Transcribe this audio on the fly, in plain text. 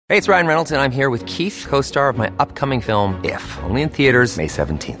Hey, it's Ryan Reynolds, and I'm here with Keith, co-star of my upcoming film, If, only in theaters May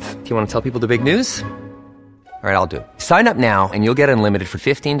 17th. Do you want to tell people the big news? All right, I'll do it. Sign up now and you'll get unlimited for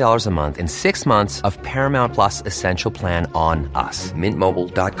 $15 a month and 6 months of Paramount Plus Essential Plan on us.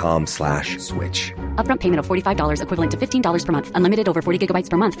 MintMobile.com/switch. Upfront payment of $45 equivalent to $15 per month. Unlimited over 40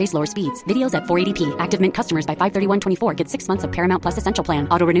 gigabytes per month. Face lower speeds. Videos at 480p. Active Mint customers by 531.24 get 6 months of Paramount Plus Essential Plan.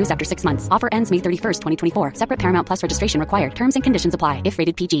 Auto renews after 6 months. Offer ends May 31st, 2024. Separate Paramount Plus registration required. Terms and conditions apply if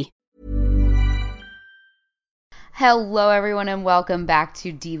rated PG. Hello, everyone, and welcome back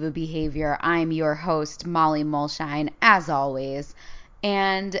to Diva Behavior. I'm your host, Molly Mulshine, as always.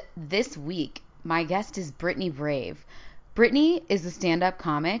 And this week, my guest is Brittany Brave. Brittany is a stand-up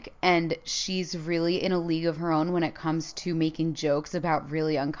comic, and she's really in a league of her own when it comes to making jokes about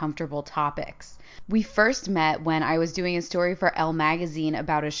really uncomfortable topics. We first met when I was doing a story for Elle magazine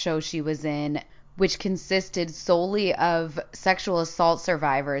about a show she was in, which consisted solely of sexual assault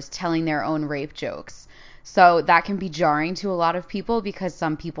survivors telling their own rape jokes. So that can be jarring to a lot of people because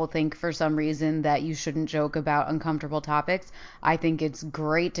some people think for some reason that you shouldn't joke about uncomfortable topics. I think it's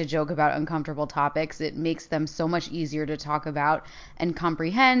great to joke about uncomfortable topics. It makes them so much easier to talk about and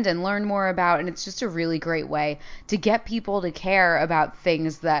comprehend and learn more about. And it's just a really great way to get people to care about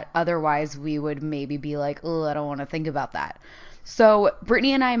things that otherwise we would maybe be like, oh, I don't want to think about that. So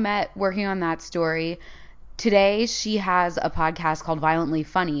Brittany and I met working on that story. Today she has a podcast called Violently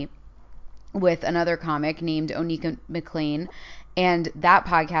Funny with another comic named Onika McLean, and that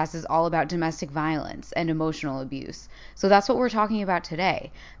podcast is all about domestic violence and emotional abuse. So that's what we're talking about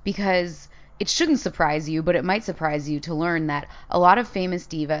today, because it shouldn't surprise you, but it might surprise you to learn that a lot of famous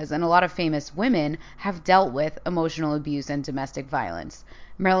divas and a lot of famous women have dealt with emotional abuse and domestic violence.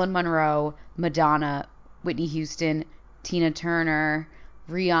 Marilyn Monroe, Madonna, Whitney Houston, Tina Turner,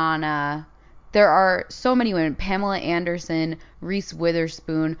 Rihanna. There are so many women, Pamela Anderson, Reese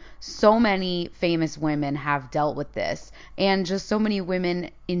Witherspoon, so many famous women have dealt with this, and just so many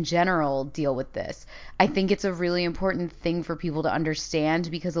women in general deal with this. I think it's a really important thing for people to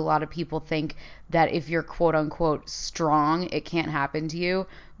understand because a lot of people think that if you're quote unquote strong, it can't happen to you,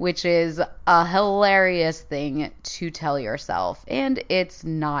 which is a hilarious thing to tell yourself, and it's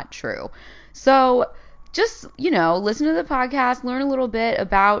not true. So just, listen to the podcast, learn a little bit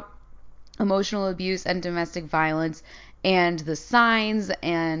about emotional abuse and domestic violence and the signs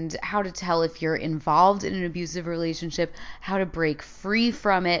and how to tell if you're involved in an abusive relationship, how to break free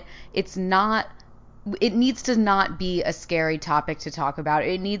from it. It needs to not be a scary topic to talk about.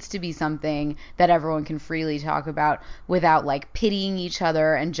 It needs to be something that everyone can freely talk about without pitying each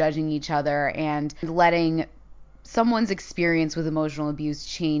other and judging each other and letting someone's experience with emotional abuse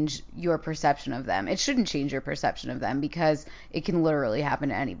change your perception of them. It shouldn't change your perception of them because it can literally happen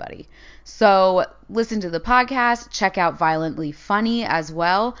to anybody. So listen to the podcast, check out Violently Funny as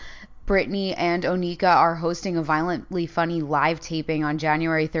well. Brittany and Onika are hosting a Violently Funny live taping on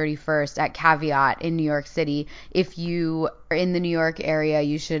January 31st at Caveat in New York City. If you are in the New York area,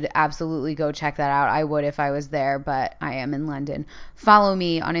 you should absolutely go check that out. I would if I was there, but I am in London. Follow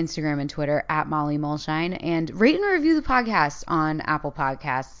me on Instagram and Twitter at Molly Mulshine, and rate and review the podcast on Apple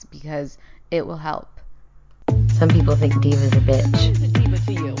Podcasts because it will help. Some people think diva's a bitch. What is a diva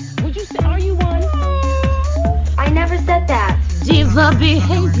to you? Would you say, are you one? I never said that. Diva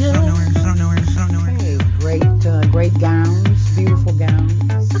behavior. Hey, great gowns, beautiful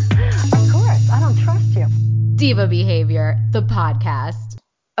gowns. Of course, I don't trust you. Diva Behavior, the podcast.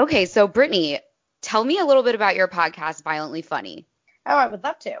 Okay, so Brittany, tell me a little bit about your podcast, Violently Funny. Oh, I would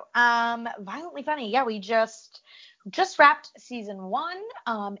love to. Violently Funny. Yeah, we just wrapped season 1.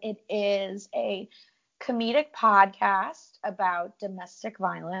 It is a comedic podcast about domestic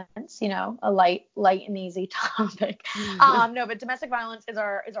violence, a light and easy topic. No, but domestic violence is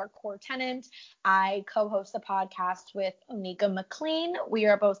our core tenet. I co-host the podcast with Onika McLean. We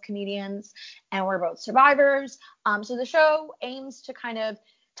are both comedians and we're both survivors. So the show aims to kind of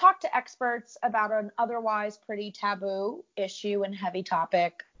talk to experts about an otherwise pretty taboo issue and heavy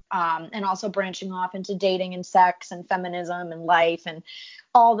topic. And also branching off into dating and sex and feminism and life and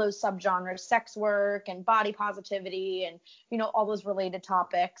all those subgenres, sex work and body positivity and, all those related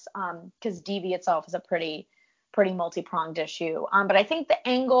topics, because DV itself is a pretty multi-pronged issue. But I think the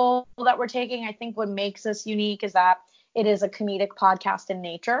angle that we're taking, I think what makes us unique is that it is a comedic podcast in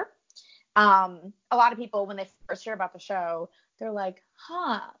nature. A lot of people, when they first hear about the show, they're like,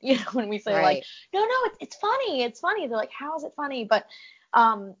 when we say right. no, it's funny. They're like, how is it funny? But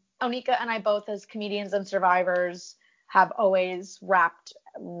Onika and I both, as comedians and survivors, have always wrapped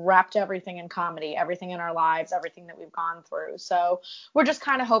everything in comedy, everything in our lives, everything that we've gone through. So we're just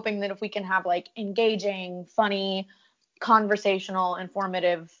kind of hoping that if we can have engaging, funny, conversational,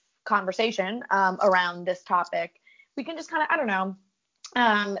 informative conversation around this topic, we can just kind of, I don't know,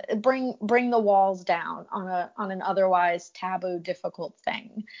 bring the walls down on an otherwise taboo, difficult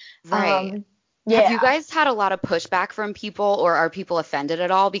thing. Right. Yeah. Have you guys had a lot of pushback from people, or are people offended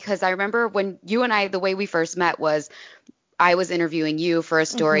at all? Because I remember when you and I, the way we first met was I was interviewing you for a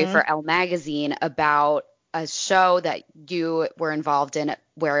story for Elle Magazine about a show that you were involved in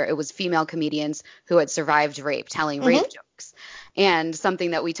where it was female comedians who had survived rape telling rape jokes. And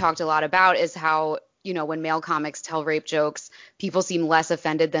something that we talked a lot about is how, you know, when male comics tell rape jokes, people seem less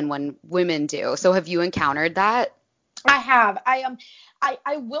offended than when women do. So have you encountered that? I have.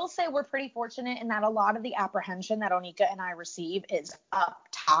 I will say we're pretty fortunate in that a lot of the apprehension that Onika and I receive is up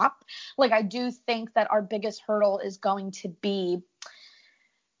top. Like, I do think that our biggest hurdle is going to be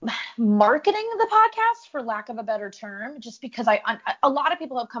marketing the podcast, for lack of a better term, just because a lot of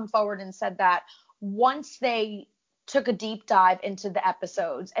people have come forward and said that once they took a deep dive into the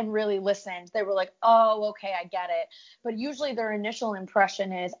episodes and really listened, they were like, oh, okay, I get it. But usually their initial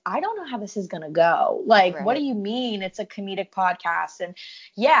impression is, I don't know how this is going to go. Like, What do you mean it's a comedic podcast? And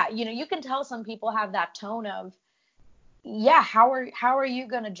yeah, you know, you can tell some people have that tone of, yeah, how are you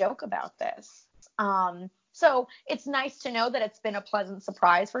going to joke about this? So it's nice to know that it's been a pleasant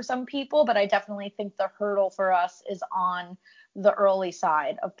surprise for some people, but I definitely think the hurdle for us is on the early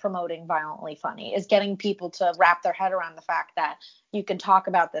side of promoting Violently Funny, is getting people to wrap their head around the fact that you can talk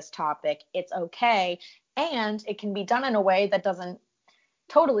about this topic, it's okay, and it can be done in a way that doesn't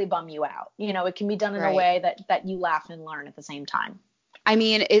totally bum you out. You know, it can be done in a way that you laugh and learn at the same time. I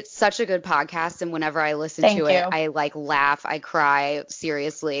mean, it's such a good podcast, and whenever I listen to it, I like laugh, I cry,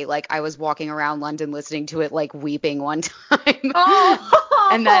 seriously. Like, I was walking around London listening to it, like weeping one time.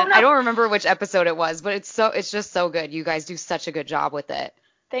 And then I don't remember which episode it was, but it's just so good. You guys do such a good job with it.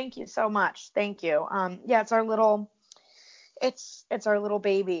 Thank you so much. Thank you. Yeah, it's our little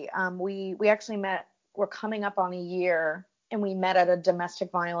baby. We actually met, we're coming up on a year, and we met at a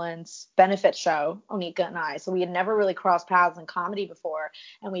domestic violence benefit show, Onika and I. So we had never really crossed paths in comedy before.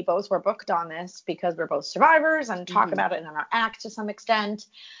 And we both were booked on this because we're both survivors and talk about it in our act to some extent.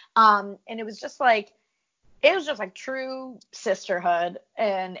 And it was just like true sisterhood.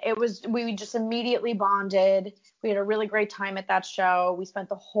 And we just immediately bonded. We had a really great time at that show. We spent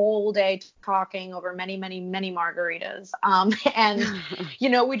the whole day talking over many, many, many margaritas. And, you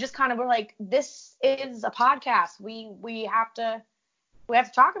know, we just kind of were like, this is a podcast. We have to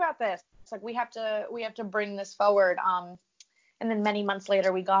talk about this. It's like, we have to bring this forward. And then many months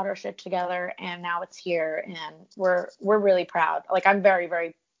later, we got our shit together, and now it's here, and we're really proud. Like, I'm very,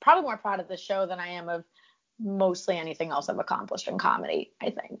 very, probably more proud of this show than I am of mostly anything else I've accomplished in comedy, I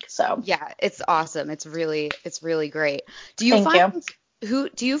think. So yeah, it's awesome. It's really great. Do you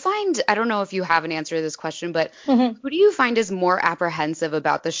find, I don't know if you have an answer to this question, but who do you find is more apprehensive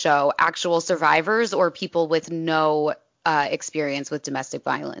about the show, actual survivors or people with no experience with domestic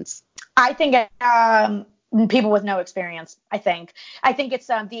violence? I think people with no experience. I think it's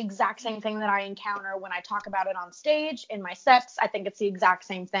the exact same thing that I encounter when I talk about it on stage in my sets. I think it's the exact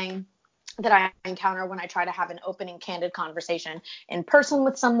same thing that I encounter when I try to have an open and candid conversation in person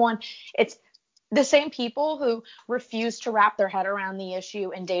with someone. It's the same people who refuse to wrap their head around the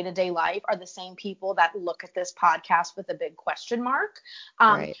issue in day-to-day life are the same people that look at this podcast with a big question mark.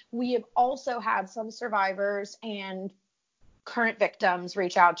 Right. We have also had some survivors and current victims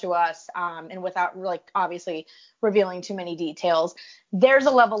reach out to us, and without like obviously revealing too many details, there's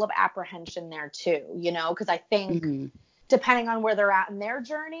a level of apprehension there too, you know, because I think depending on where they're at in their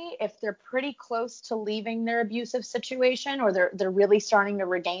journey, if they're pretty close to leaving their abusive situation, or they're really starting to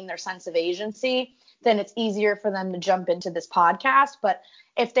regain their sense of agency, then it's easier for them to jump into this podcast. But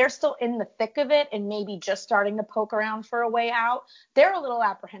if they're still in the thick of it and maybe just starting to poke around for a way out, they're a little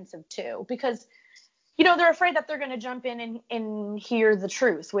apprehensive too, because, you know, they're afraid that they're going to jump in and hear the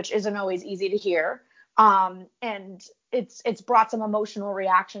truth, which isn't always easy to hear. And it's brought some emotional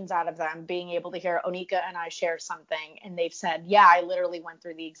reactions out of them being able to hear Onika and I share something, and they've said, yeah, I literally went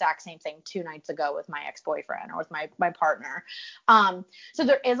through the exact same thing 2 nights ago with my ex-boyfriend or with my partner. So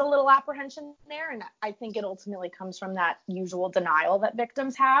there is a little apprehension there, and I think it ultimately comes from that usual denial that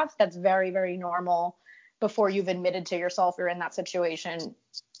victims have. That's very, very normal. Before you've admitted to yourself you're in that situation,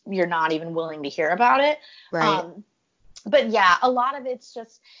 you're not even willing to hear about it. Right. But yeah, a lot of it's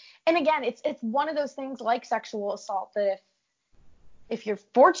just, and again, it's one of those things like sexual assault that if you're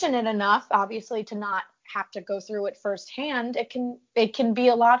fortunate enough, obviously, to not have to go through it firsthand, it can be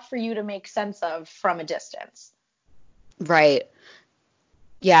a lot for you to make sense of from a distance. Right.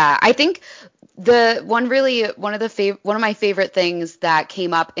 Yeah, I think One of my favorite things that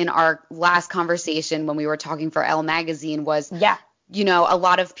came up in our last conversation when we were talking for Elle magazine was, a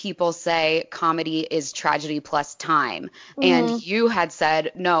lot of people say comedy is tragedy plus time. Mm-hmm. And you had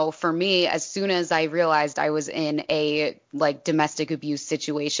said, no, for me, as soon as I realized I was in a domestic abuse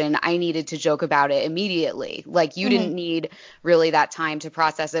situation, I needed to joke about it immediately. Like you didn't need really that time to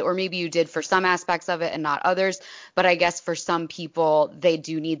process it, or maybe you did for some aspects of it and not others. But I guess for some people, they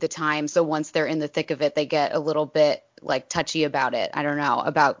do need the time. So once they're in the thick of it, they get a little bit touchy about it. I don't know,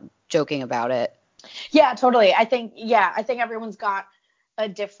 about joking about it. Yeah, totally. I think everyone's got a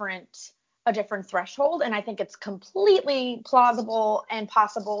different threshold, and I think it's completely plausible and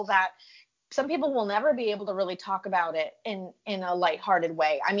possible that some people will never be able to really talk about it in a lighthearted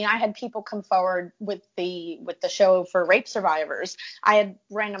way. I mean, I had people come forward with the show for rape survivors. I had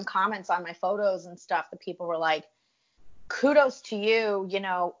random comments on my photos and stuff that people were like, kudos to you,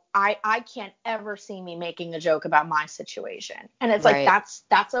 I can't ever see me making a joke about my situation. And it's right.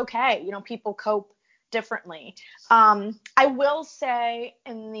 That's okay. People cope differently. I will say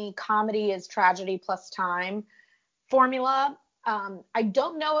in the comedy is tragedy plus time formula, I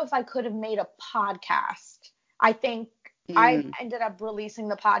don't know if I could have made a podcast. I think I ended up releasing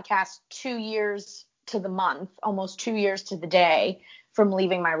the podcast 2 years to the month, almost 2 years to the day from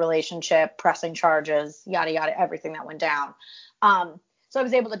leaving my relationship, pressing charges, yada, yada, everything that went down. So I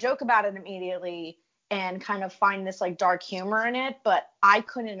was able to joke about it immediately and kind of find this dark humor in it, but I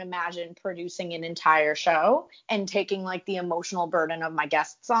couldn't imagine producing an entire show and taking the emotional burden of my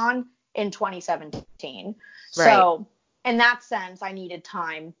guests on in 2017. Right. So in that sense, I needed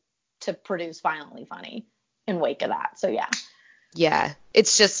time to produce Violently Funny in wake of that. So yeah. Yeah.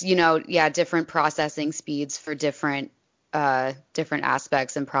 It's just, different processing speeds for different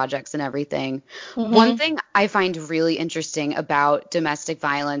aspects and projects and everything. Mm-hmm. One thing I find really interesting about domestic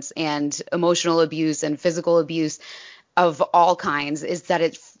violence and emotional abuse and physical abuse of all kinds is that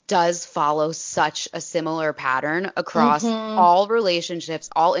it does follow such a similar pattern across all relationships,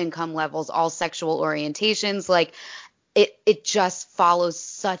 all income levels, all sexual orientations. It just follows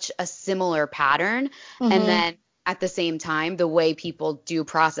such a similar pattern. And then at the same time, the way people do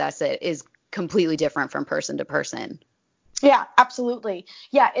process it is completely different from person to person. Yeah, absolutely.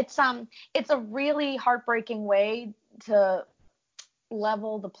 Yeah, it's a really heartbreaking way to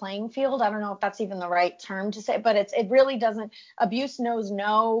level the playing field. I don't know if that's even the right term to say, but it really doesn't. Abuse knows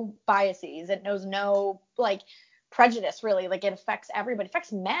no biases. It knows no prejudice, really. It affects everybody. It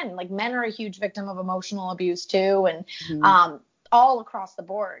affects men. Men are a huge victim of emotional abuse too, and all across the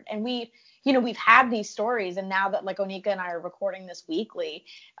board. And we've had these stories, and now that Onika and I are recording this weekly,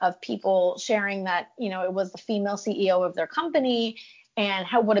 of people sharing that, it was the female CEO of their company, and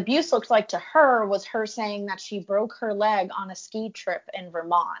what abuse looked like to her was her saying that she broke her leg on a ski trip in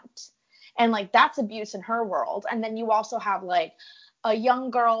Vermont. And that's abuse in her world. And then you also have a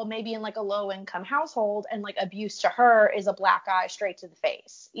young girl, maybe in a low income household, and abuse to her is a black eye straight to the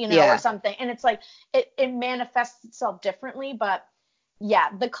face, or something. And it's it manifests itself differently, but yeah,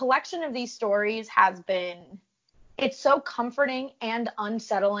 the collection of these stories it's so comforting and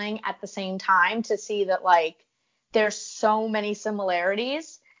unsettling at the same time to see that there's so many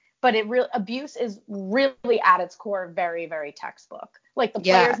similarities, but abuse is really at its core very, very textbook. The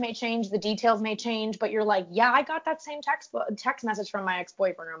players may change, the details may change, but you're I got that same text message from my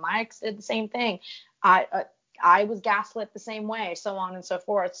ex-boyfriend, or my ex did the same thing. I was gaslit the same way, so on and so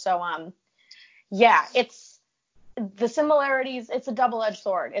forth. So it's the similarities. It's a double-edged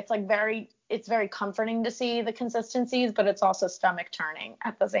sword. It's very comforting to see the consistencies, but it's also stomach turning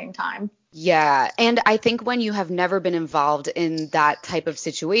at the same time. Yeah. And I think when you have never been involved in that type of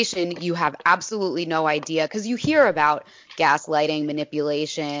situation, you have absolutely no idea, because you hear about gaslighting,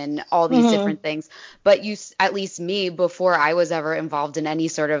 manipulation, all these different things. But at least me, before I was ever involved in any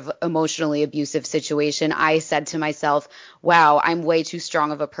sort of emotionally abusive situation, I said to myself, wow, I'm way too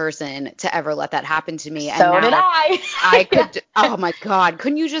strong of a person to ever let that happen to me. So and now did I. I could, oh my God,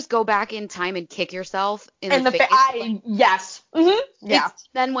 couldn't you just go back in time and kick yourself in the face? Yes. Mm-hmm. Yeah.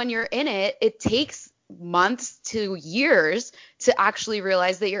 Then when you're in it, it takes months to years to actually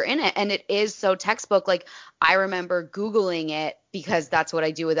realize that you're in it. And it is so textbook. I remember Googling it, because that's what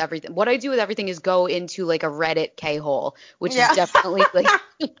I do with everything. What I do with everything is go into a Reddit K-hole, which is definitely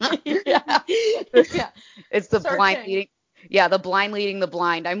it's the searching. Blind leading. Yeah, the blind leading the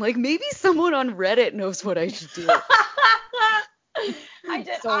blind. I'm maybe someone on Reddit knows what I should do. I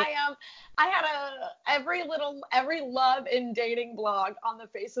did. I had every love and dating blog on the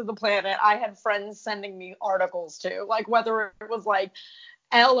face of the planet. I had friends sending me articles to, whether it was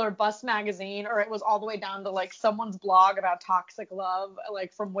Elle or Bus Magazine, or it was all the way down to like someone's blog about toxic love,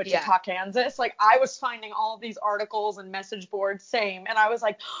 like from Wichita, Kansas. Like I was finding all these articles and message boards, same. And I was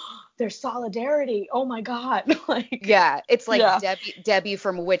like, oh, there's solidarity. Oh my God. Like, yeah, it's like Debbie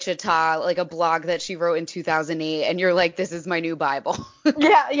from Wichita, like a blog that she wrote in 2008. And you're like, this is my new Bible.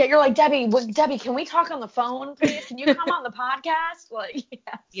 yeah. You're like, Debbie, can we talk on the phone, please? Can you come on the podcast? Like,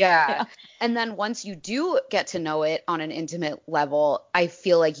 yeah. And then once you do get to know it on an intimate level, I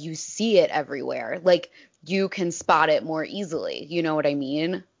feel like you see it everywhere. Like you can spot it more easily. You know what I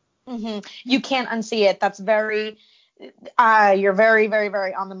mean? Mm-hmm. You can't unsee it. That's very, you're very, very,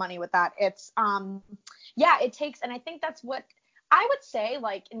 very on the money with that. It's, it takes, and I think that's what I would say,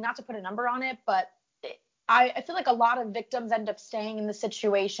 like, not to put a number on it, but I feel like a lot of victims end up staying in the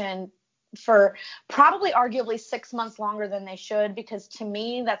situation for probably arguably 6 months longer than they should, because to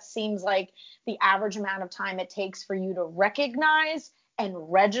me, that seems like the average amount of time it takes for you to recognize and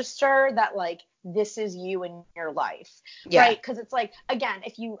register that, like, this is you in your life, right? Because it's like, again,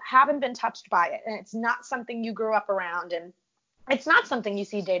 if you haven't been touched by it and it's not something you grew up around and it's not something you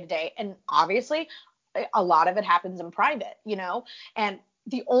see day to day, and obviously a lot of it happens in private, you know, and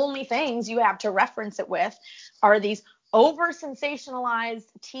the only things you have to reference it with are these over sensationalized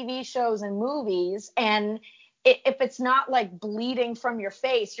TV shows and movies. And if it's not like bleeding from your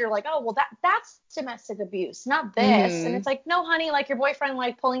face, you're like, oh, well, that's domestic abuse, not this. And it's like, no, honey, like your boyfriend,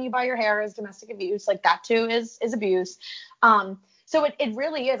 like pulling you by your hair is domestic abuse. Like that too is abuse. So it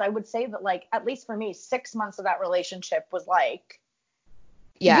really is. I would say that, like, at least for me, 6 months of that relationship was like,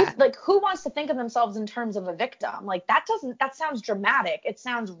 like, who wants to think of themselves in terms of a victim? Like that sounds dramatic. It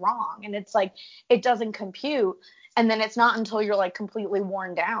sounds wrong. And it's like, it doesn't compute. And then it's not until you're like completely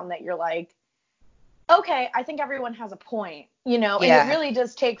worn down that you're like, okay, I think everyone has a point, you know, and it really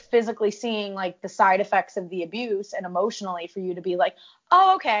does take physically seeing like the side effects of the abuse and emotionally for you to be like,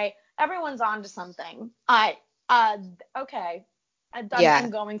 oh, okay, everyone's on to something. Okay. I'm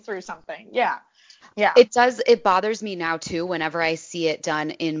going through something. Yeah. It bothers me now too, whenever I see it done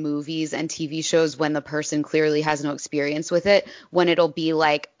in movies and TV shows when the person clearly has no experience with it, when it'll be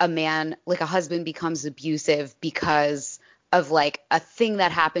like a man, like a husband becomes abusive because of like a thing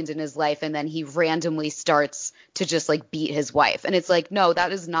that happened in his life, and then he randomly starts to just like beat his wife. And it's like, no,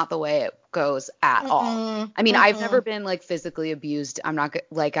 that is not the way it goes at all. I mean, I've never been like physically abused. I'm not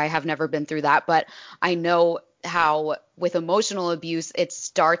like, I have never been through that, but I know how with emotional abuse, it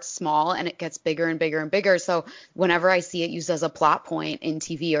starts small and it gets bigger and bigger and bigger. So whenever I see it used as a plot point in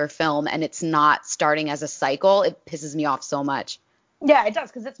TV or film and it's not starting as a cycle, it pisses me off so much. Yeah, it does,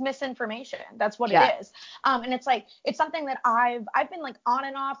 because it's misinformation. That's what it is. And it's like, it's something that I've been like on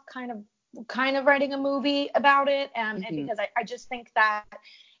and off kind of writing a movie about it. And because I just think that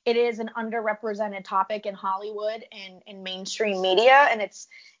it is an underrepresented topic in Hollywood and in mainstream media. And it's,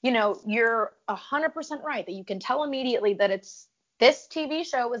 you know, you're 100% right that you can tell immediately that this TV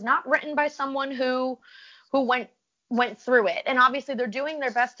show was not written by someone who went through it. And obviously they're doing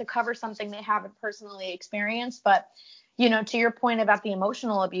their best to cover something they haven't personally experienced. But, you know, to your point about the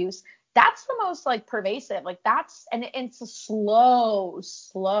emotional abuse, that's the most like pervasive, like and it's a slow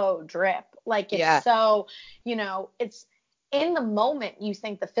drip. Like it's so, you know, it's, in the moment, you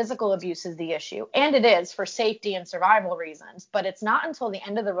think the physical abuse is the issue, and it is for safety and survival reasons, but it's not until the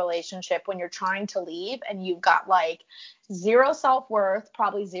end of the relationship when you're trying to leave and you've got like zero self-worth,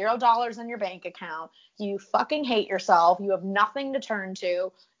 probably $0 in your bank account. You fucking hate yourself. You have nothing to turn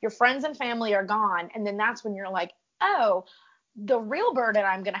to. Your friends and family are gone. And then that's when you're like, oh, the real burden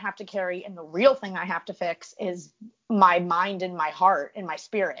I'm going to have to carry and the real thing I have to fix is my mind and my heart and my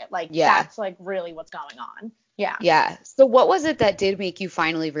spirit. Like that's like really what's going on. Yeah. So what was it that did make you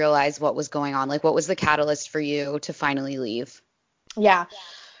finally realize what was going on? Like, what was the catalyst for you to finally leave? Yeah.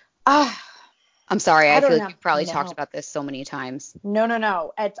 I'm sorry. I feel like you've probably talked about this so many times.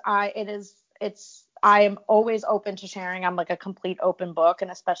 No. I am always open to sharing. I'm like a complete open book, and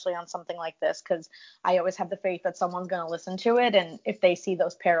especially on something like this, because I always have the faith that someone's going to listen to it. And if they see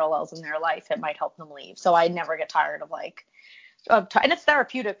those parallels in their life, it might help them leave. So I never get tired of like, and it's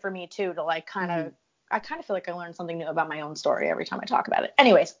therapeutic for me too, to like kind of, I kind of feel like I learned something new about my own story every time I talk about it.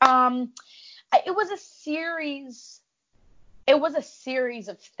 Anyways, it was a series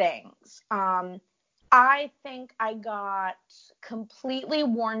of things. I think I got completely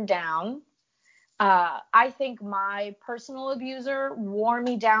worn down. I think my personal abuser wore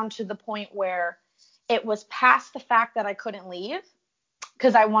me down to the point where it was past the fact that I couldn't leave.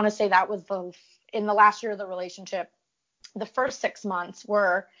 Because I want to say that was in the last year of the relationship, the first 6 months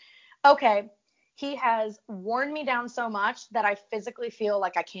were, okay, he has worn me down so much that I physically feel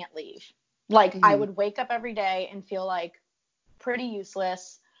like I can't leave. Like I would wake up every day and feel like pretty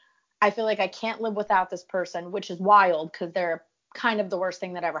useless. I feel like I can't live without this person, which is wild because they're kind of the worst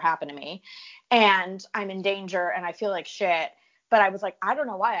thing that ever happened to me. And I'm in danger and I feel like shit. But I was like, I don't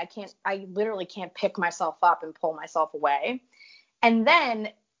know why. I literally can't pick myself up and pull myself away. And then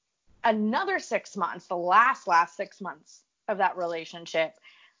another 6 months, the last 6 months of that relationship,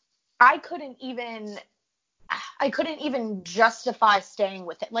 I couldn't even justify staying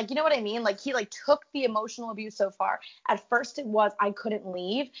with it. Like, you know what I mean? Like, he like took the emotional abuse so far. At first it was I couldn't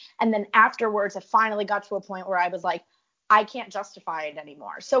leave. And then afterwards it finally got to a point where I was like, I can't justify it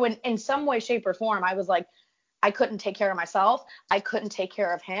anymore. So in some way, shape, or form, I was like, I couldn't take care of myself. I couldn't take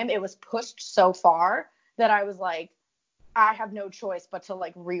care of him. It was pushed so far that I was like, I have no choice but to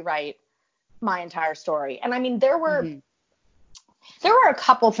like rewrite my entire story. And I mean, there were a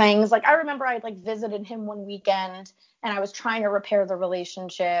couple things. Like, I remember I like visited him one weekend and I was trying to repair the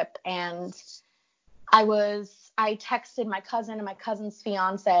relationship, and I texted my cousin and my cousin's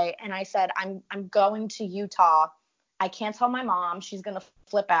fiance, and I said, I'm going to Utah. I can't tell my mom. She's going to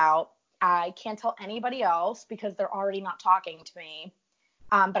flip out. I can't tell anybody else because they're already not talking to me.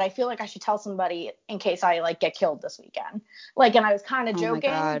 But I feel like I should tell somebody in case I like get killed this weekend. Like, and I was kind of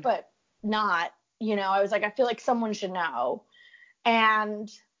joking, but not, you know, I was like, I feel like someone should know.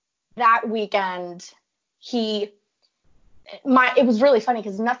 And that weekend, it was really funny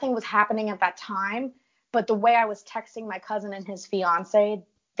because nothing was happening at that time, but the way I was texting my cousin and his fiance,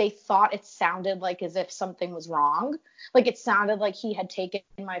 they thought it sounded like as if something was wrong. Like, it sounded like he had taken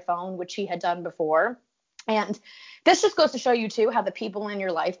my phone, which he had done before. And this just goes to show you too how the people in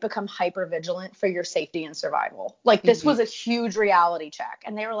your life become hyper vigilant for your safety and survival. Like, this was a huge reality check.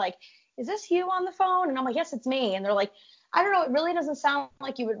 And they were like, is this you on the phone? And I'm like, yes, it's me. And they're like, I don't know, it really doesn't sound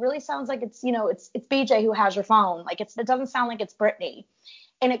like you. It really sounds like it's, you know, it's BJ who has your phone. Like, it doesn't sound like it's Brittany.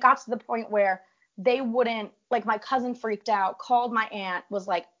 And it got to the point where they wouldn't, like, my cousin freaked out, called my aunt, was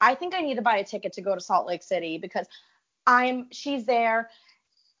like, I think I need to buy a ticket to go to Salt Lake City because she's there.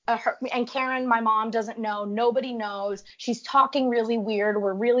 And Karen, my mom, doesn't know. Nobody knows. She's talking really weird.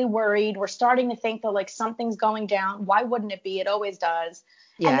 We're really worried. We're starting to think that like something's going down. Why wouldn't it be? It always does.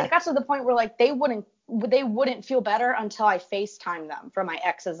 Yeah. And then it got to the point where like they wouldn't feel better until I FaceTimed them from my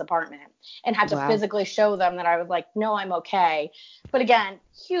ex's apartment and had to physically show them that I was like, no, I'm okay. But again,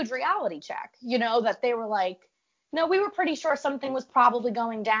 huge reality check, you know, that they were like, no, we were pretty sure something was probably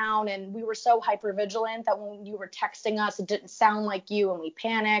going down, and we were so hyper vigilant that when you were texting us, it didn't sound like you, and we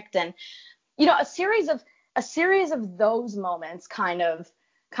panicked. And, you know, a series of those moments kind of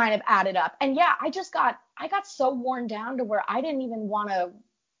added up. And yeah, I got so worn down to where I didn't want to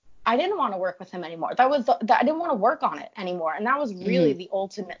work with him anymore. I didn't want to work on it anymore. And that was really the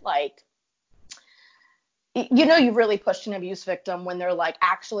ultimate, like, you know, you've really pushed an abuse victim when they're like,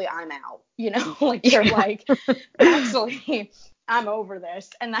 actually, I'm out, you know, like they're like, actually, I'm over this,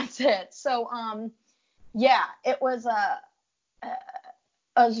 and that's it. So, yeah, it was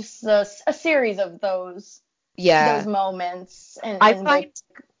just a series of those moments. And I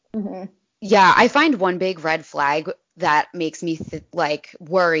find one big red flag that makes me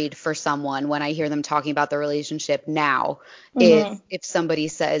worried for someone when I hear them talking about the relationship now is if somebody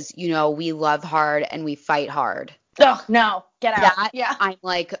says, you know, we love hard and we fight hard. Oh, no, get out. Yeah. I'm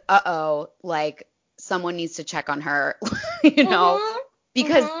like, like someone needs to check on her, you know,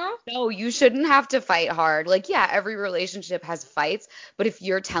 because no, you shouldn't have to fight hard. Like, yeah, every relationship has fights, but if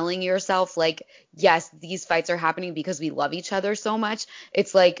you're telling yourself like, yes, these fights are happening because we love each other so much,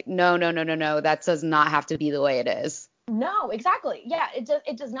 it's like, no, that does not have to be the way it is. No, exactly. Yeah,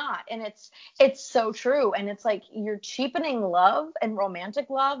 it does not. And it's so true. And it's like you're cheapening love and romantic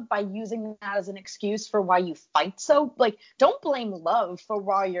love by using that as an excuse for why you fight. So like, don't blame love for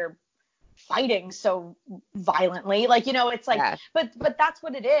why you're fighting so violently. Like, you know, it's like, but that's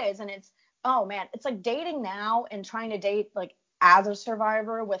what it is. And it's, oh man, it's like dating now and trying to date like as a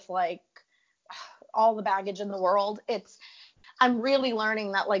survivor with like all the baggage in the world. I'm really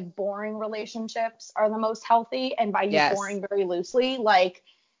learning that like boring relationships are the most healthy. And by use boring very loosely, like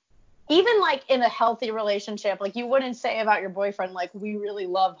even like in a healthy relationship, like you wouldn't say about your boyfriend, like, we really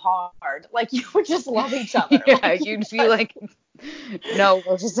love hard. Like you would just love each other. Yeah, like, you'd be like, no,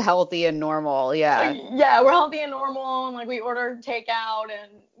 we're just healthy and normal. Yeah. Yeah, we're healthy and normal. And like we order takeout,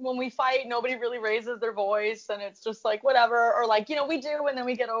 and when we fight, nobody really raises their voice, and it's just like whatever. Or like, you know, we do, and then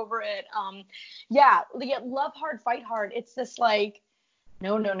we get over it. Love hard, fight hard. It's this like,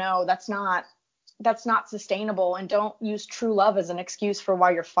 no, that's not sustainable. And don't use true love as an excuse for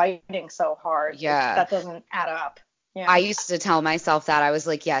why you're fighting so hard. Yeah. That doesn't add up. Yeah. I used to tell myself that. I was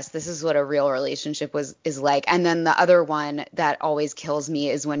like, yes, this is what a real relationship is like. And then the other one that always kills me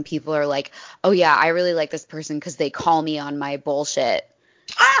is when people are like, oh yeah, I really like this person because they call me on my bullshit.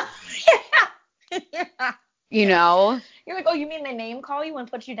 Yeah. You know? You're like, oh, you mean they name call you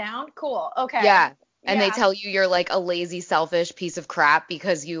and put you down? Cool. Okay. Yeah. And they Yeah. tell you you're like a lazy, selfish piece of crap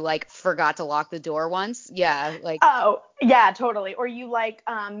because you like forgot to lock the door once. Yeah. Like, Oh, yeah, totally. Or you like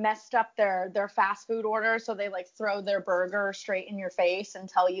messed up their fast food order, so they like throw their burger straight in your face and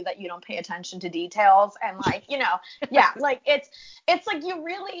tell you that you don't pay attention to details. And like, yeah, like it's like you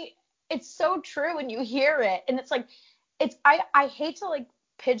really, it's so true when you hear it. And it's like, I hate to like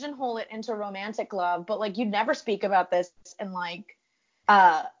pigeonhole it into romantic love, but like you never speak about this in like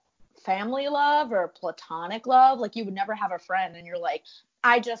family love or platonic love. Like you would never have a friend and you're like,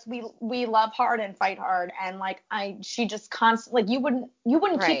 we love hard and fight hard, and like she just constantly, like you wouldn't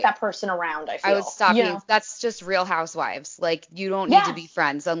Right. keep that person around. I feel I would stop you. know? That's just Real Housewives. Like, you don't need to be Yes.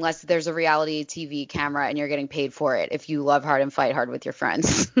 friends unless there's a reality TV camera and you're getting paid for it if you love hard and fight hard with your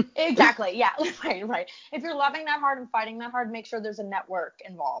friends. Exactly. Yeah. Right. If you're loving that hard and fighting that hard, make sure there's a network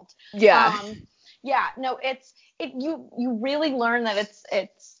involved. Yeah. Yeah. No, you really learn that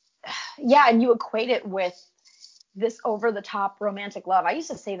it's yeah, and you equate it with this over the top romantic love. I used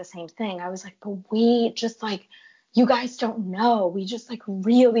to say the same thing. I was like, but we just like, you guys don't know. We just like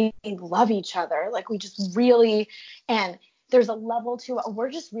really love each other. Like we just really, and there's a level to it. We're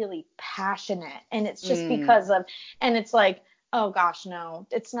just really passionate. And it's just because of, and it's like, oh gosh, no,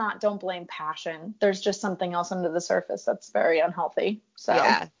 it's not. Don't blame passion. There's just something else under the surface that's very unhealthy. So,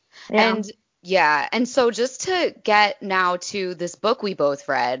 Yeah. And so just to get now to this book we both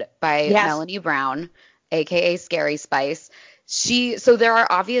read by Yes. Melanie Brown, aka Scary Spice. So there are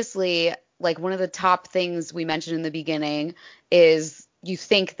obviously, like, one of the top things we mentioned in the beginning is you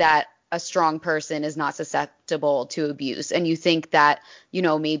think that a strong person is not susceptible to abuse. And you think that,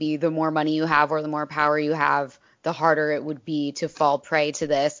 maybe the more money you have or the more power you have, the harder it would be to fall prey to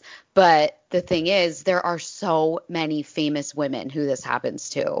this. But the thing is, there are so many famous women who this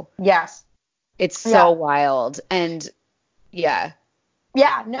happens to. Yes. It's so wild. And yeah.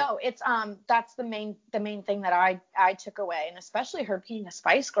 Yeah, no, it's that's the main thing that I took away, and especially her being a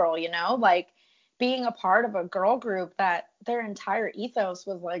Spice Girl, like being a part of a girl group that their entire ethos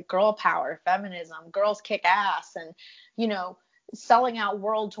was like girl power, feminism, girls kick ass, and selling out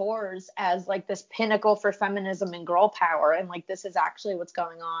world tours as like this pinnacle for feminism and girl power, and like this is actually what's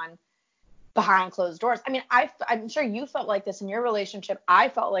going on behind closed doors. I mean, I'm sure you felt like this in your relationship. I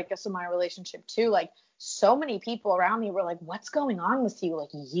felt like this in my relationship too. Like so many people around me were like, what's going on with you? Like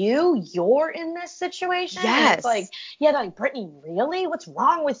you're in this situation. Yes. And it's like, yeah, they're like, Brittany, really? What's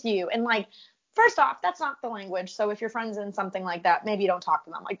wrong with you? And like, first off, that's not the language. So if your friend's in something like that, maybe you don't talk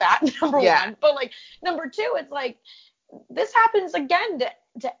to them like that. Number one. But like, number two, it's like, this happens again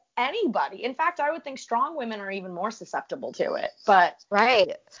to anybody. In fact, I would think strong women are even more susceptible to it. But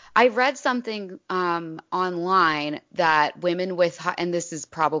right. I read something online that women with and this is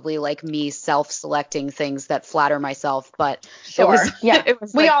probably like me self-selecting things that flatter myself, but sure. It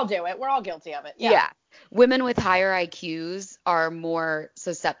was we like, all do it. We're all guilty of it. Yeah. Women with higher IQs are more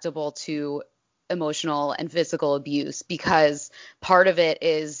susceptible to emotional and physical abuse because part of it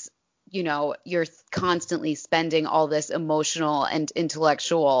is, you're constantly spending all this emotional and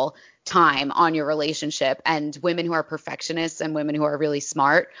intellectual time on your relationship. And women who are perfectionists and women who are really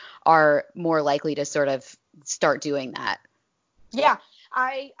smart are more likely to sort of start doing that. Yeah,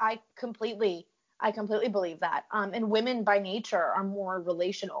 I completely believe that. And women by nature are more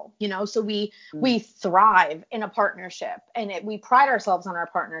relational, so we thrive in a partnership, and we pride ourselves on our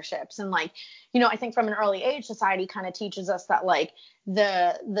partnerships. And like, I think from an early age, society kind of teaches us that like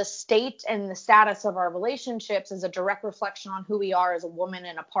the state and the status of our relationships is a direct reflection on who we are as a woman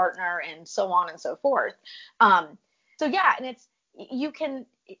and a partner and so on and so forth. So yeah, and it's,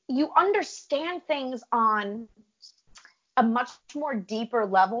 you understand things on a much more deeper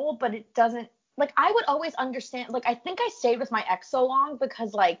level, but it doesn't, like, I would always understand, like, I think I stayed with my ex so long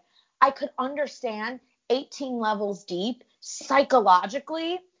because like I could understand 18 levels deep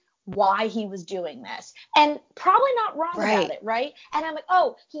psychologically why he was doing this, and probably not wrong about it, right? And I'm like,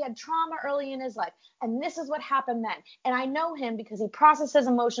 oh, he had trauma early in his life, and this is what happened then, and I know him because he processes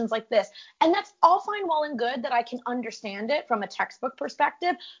emotions like this, and that's all fine, well and good that I can understand it from a textbook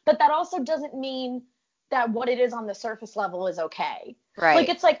perspective, but that also doesn't mean that what it is on the surface level is okay. Right. Like,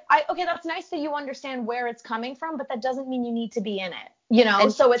 it's like, okay, that's nice that you understand where it's coming from, but that doesn't mean you need to be in it,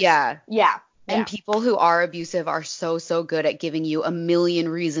 And so it's, yeah. And people who are abusive are so good at giving you a million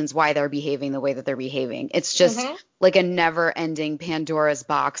reasons why they're behaving the way that they're behaving. It's just like a never-ending Pandora's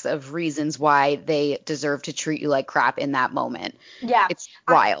box of reasons why they deserve to treat you like crap in that moment. Yeah. It's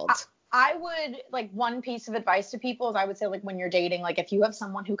wild. I would, like, one piece of advice to people is I would say, like, when you're dating, like, if you have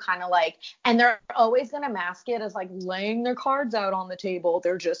someone who kind of, like, and they're always going to mask it as, like, laying their cards out on the table.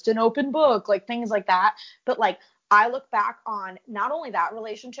 They're just an open book, like, things like that. But, like, I look back on not only that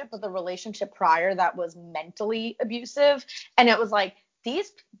relationship, but the relationship prior that was mentally abusive. And it was like,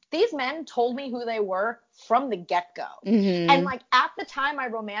 these men told me who they were from the get-go. And, like, at the time I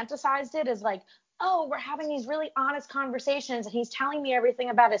romanticized it as, like, oh, we're having these really honest conversations and he's telling me everything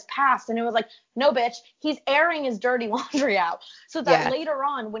about his past. And it was like, no, bitch, he's airing his dirty laundry out. So that later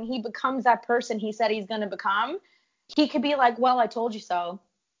on, when he becomes that person he said he's going to become, he could be like, well, I told you so.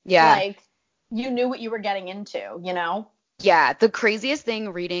 Yeah. Like, you knew what you were getting into, you know? Yeah. The craziest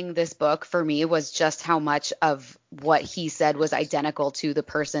thing reading this book for me was just how much of what he said was identical to the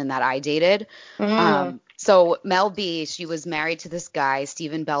person that I dated. So Mel B, she was married to this guy,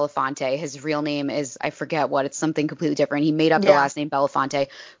 Stephen Belafonte. His real name is, I forget what, it's something completely different. He made up the last name Belafonte.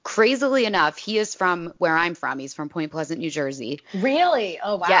 Crazily enough, he is from where I'm from. He's from Point Pleasant, New Jersey. Really?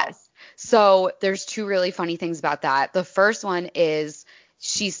 Oh, wow. Yes. So there's two really funny things about that. The first one is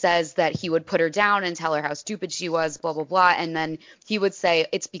she says that he would put her down and tell her how stupid she was, blah, blah, blah. And then he would say,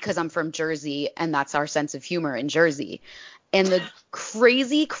 it's because I'm from Jersey and that's our sense of humor in Jersey. And the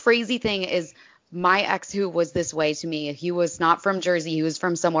crazy thing is, my ex who was this way to me, he was not from Jersey. He was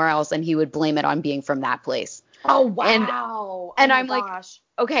from somewhere else, and he would blame it on being from that place. Oh, wow. And I'm like,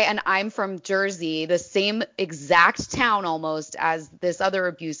 okay, and I'm from Jersey, the same exact town almost as this other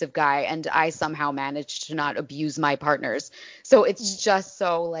abusive guy, and I somehow managed to not abuse my partners. So it's just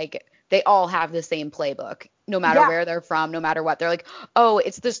so, like, they all have the same playbook, no matter where they're from, no matter what. They're like, oh,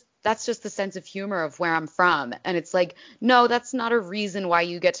 that's just the sense of humor of where I'm from. And it's like, no, that's not a reason why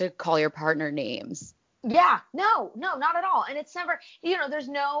you get to call your partner names. Yeah, no, not at all. And it's never, you know, there's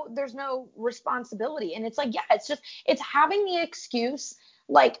no responsibility. And it's like, yeah, it's having the excuse,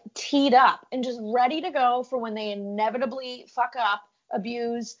 like, teed up and just ready to go for when they inevitably fuck up,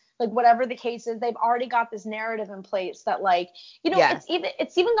 abuse, like, whatever the case is. They've already got this narrative in place that, like, you know,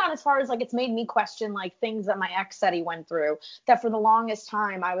 it's even gone as far as, like, it's made me question, like, things that my ex said he went through, that for the longest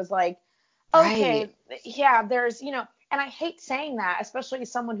time I was like, okay, yeah, there's, you know, and I hate saying that, especially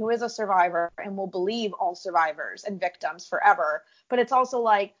as someone who is a survivor and will believe all survivors and victims forever. But it's also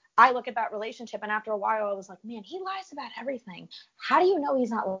like, I look at that relationship and after a while I was like, man, he lies about everything. How do you know he's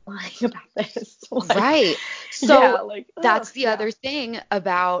not lying about this? Like, right. So that's the yeah. other thing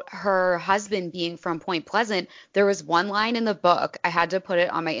about her husband being from Point Pleasant. There was one line in the book, I had to put it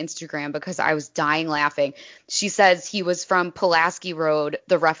on my Instagram because I was dying laughing. She says he was from Pulaski Road,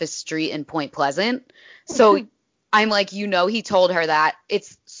 the roughest street in Point Pleasant. So I'm like, you know, he told her that.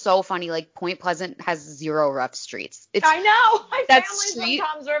 It's so funny. Like, Point Pleasant has 0 rough streets. I know. My that family's street, from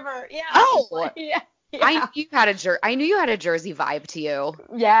Tom's River. Yeah. Oh. Yeah. I knew you had a Jersey vibe to you.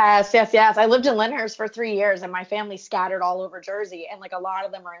 Yes. I lived in Lyndhurst for 3 years, and my family scattered all over Jersey, and, like, a lot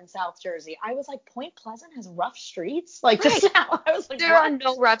of them are in South Jersey. I was like, Point Pleasant has rough streets? Like, just now, I was like, there are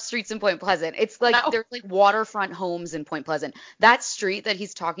no rough streets in Point Pleasant. It's like there's, like, waterfront homes in Point Pleasant. That street that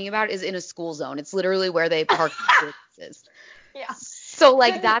he's talking about is in a school zone. It's literally where they park the services. Yeah. So,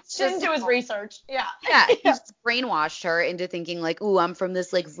 like, that's just didn't do his research. Yeah. Yeah, he just brainwashed her into thinking, like, ooh, I'm from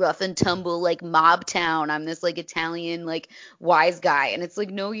this, like, rough and tumble, like, mob town. I'm this, like, Italian, like, wise guy. And it's like,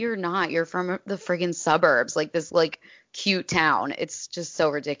 no, you're not. You're from the friggin' suburbs, like, this, like, cute town. It's just so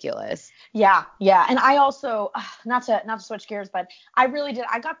ridiculous. Yeah. And I also, not to switch gears, but I really did.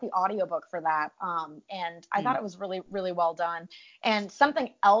 I got the audiobook for that, and I thought it was really, really well done. And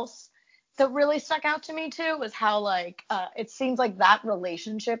something else that really stuck out to me too was how, like, it seems like that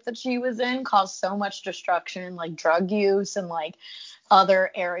relationship that she was in caused so much destruction, like drug use and, like, other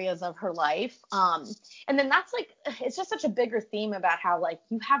areas of her life. And then that's, like, it's just such a bigger theme about how, like,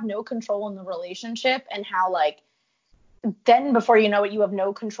 you have no control in the relationship, and how, like, then before you know it, you have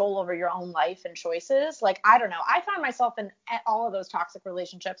no control over your own life and choices. Like, I don't know. I found myself in all of those toxic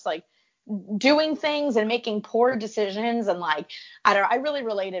relationships, like, doing things and making poor decisions, and, like, I really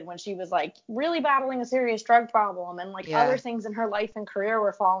related when she was, like, really battling a serious drug problem, and, like, other things in her life and career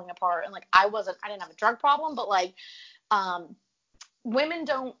were falling apart, and, like, I didn't have a drug problem, but, like, I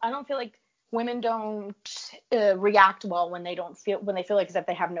don't feel like women don't react well when they feel like as if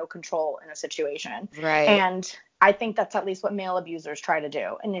they have no control in a situation. Right. And I think that's at least what male abusers try to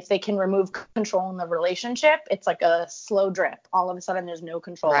do. And if they can remove control in the relationship, it's like a slow drip. All of a sudden, there's no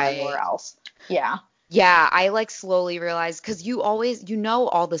control anywhere else. Yeah. Yeah, I like slowly realized because you know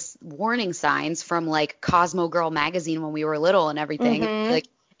all the warning signs from like Cosmo Girl magazine when we were little and everything. Like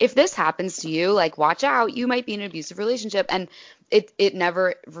if this happens to you, like watch out, you might be in an abusive relationship. And it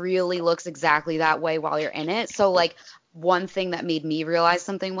never really looks exactly that way while you're in it. So like one thing that made me realize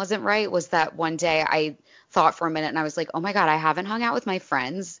something wasn't right was that one day I thought for a minute and I was like, oh my God, I haven't hung out with my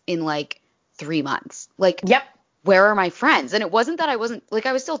friends in like 3 months. Like, Yep. where are my friends? And it wasn't that I wasn't like,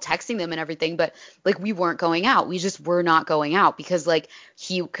 I was still texting them and everything, but like we weren't going out. We just were not going out because like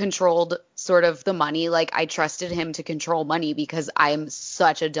he controlled sort of the money. Like I trusted him to control money because I'm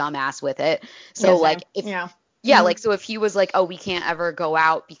such a dumbass with it. So like if like so if he was like, oh, we can't ever go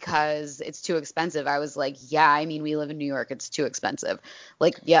out because it's too expensive, I was like, yeah, I mean, we live in New York, it's too expensive.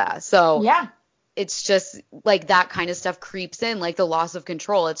 Like, yeah. So Yeah. it's just like that kind of stuff creeps in, like the loss of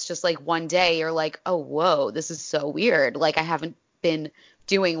control. It's just like one day you're like, oh, whoa, this is so weird. Like I haven't been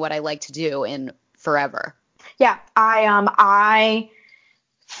doing what I like to do in forever. Yeah. I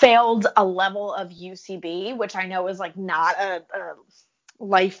failed a level of UCB, which I know is like not a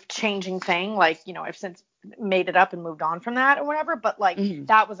life-changing thing. Like, you know, I've since made it up and moved on from that or whatever, but like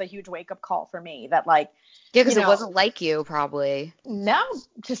that was a huge wake-up call for me that like, yeah, because it wasn't like you probably. No,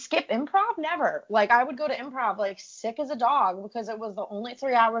 to skip improv, never. Like I would go to improv like sick as a dog because it was the only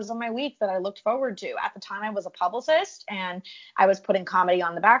 3 hours of my week that I looked forward to. At the time I was a publicist and I was putting comedy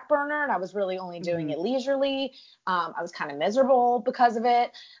on the back burner and I was really only doing it leisurely. I was kind of miserable because of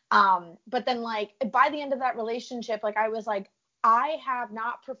it. But then like by the end of that relationship, like I was like, I have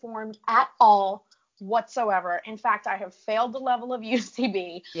not performed at all whatsoever. In fact, I have failed the level of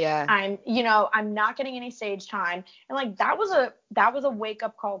UCB. Yeah. I'm not getting any stage time. And like that was a wake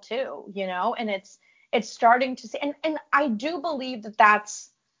up call too, you know, and it's starting to see, and I do believe that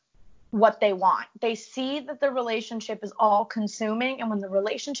that's what they want. They see that the relationship is all consuming. And when the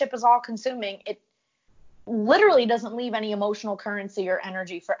relationship is all consuming, it literally doesn't leave any emotional currency or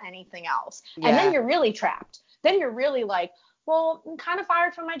energy for anything else. Yeah. And then you're really trapped. Then you're really like, well, I'm kind of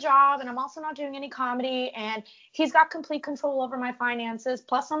fired from my job and I'm also not doing any comedy and he's got complete control over my finances.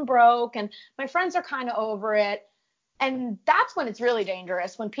 Plus I'm broke and my friends are kind of over it. And that's when it's really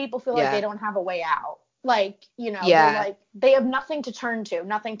dangerous, when people feel like they don't have a way out. Like, you know, they're like, they have nothing to turn to,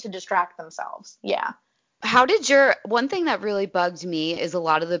 nothing to distract themselves. Yeah. How did one thing that really bugged me is a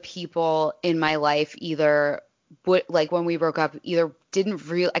lot of the people in my life either like when we broke up, either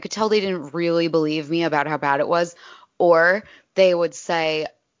I could tell they didn't really believe me about how bad it was, or they would say,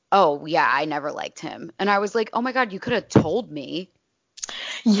 oh, yeah, I never liked him. And I was like, oh, my God, you could have told me.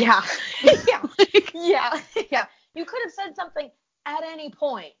 Yeah. Yeah. Yeah. You could have said something at any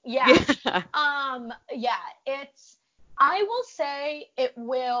point. Yeah. I will say it's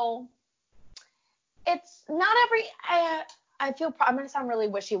not every, I'm going to sound really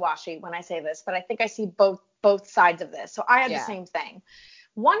wishy-washy when I say this, but I think I see both sides of this. So I had the same thing.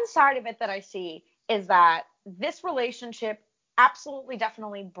 One side of it that I see is that this relationship absolutely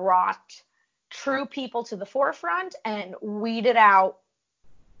definitely brought true people to the forefront and weeded out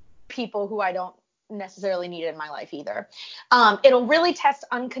people who I don't necessarily need in my life either. It'll really test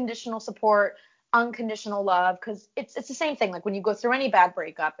unconditional support, unconditional love, because it's the same thing. Like when you go through any bad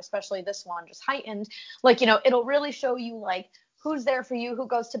breakup, especially this one just heightened, like, you know, it'll really show you like who's there for you, who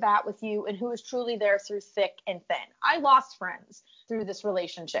goes to bat with you, and who is truly there through thick and thin. I lost friends through this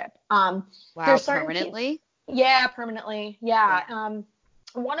relationship. Wow, permanently? Yeah, permanently. Yeah.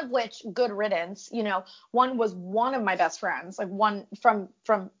 One of which, good riddance, you know, one was one of my best friends, like one from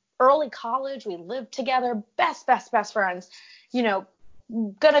early college. We lived together, best friends, you know,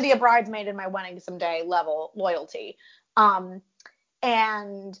 gonna be a bridesmaid in my wedding someday level loyalty.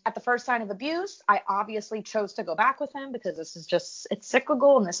 And at the first sign of abuse, I obviously chose to go back with him because this is just, it's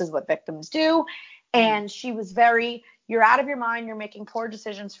cyclical and this is what victims do. And she was you're out of your mind. You're making poor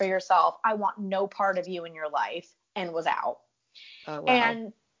decisions for yourself. I want no part of you in your life, and was out. Oh, wow.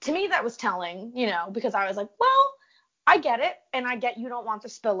 And to me, that was telling, you know, because I was like, well, I get it. And I get you don't want the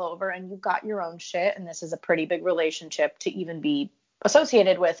spillover and you've got your own shit. And this is a pretty big relationship to even be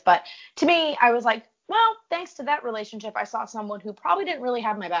associated with. But to me, I was like, well, thanks to that relationship, I saw someone who probably didn't really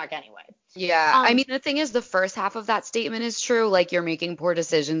have my back anyway. Yeah. I mean, the thing is, the first half of that statement is true. Like, you're making poor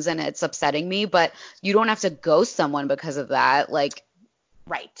decisions and it's upsetting me, but you don't have to ghost someone because of that. Like,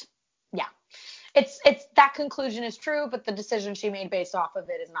 right. Yeah. It's that conclusion is true, but the decision she made based off of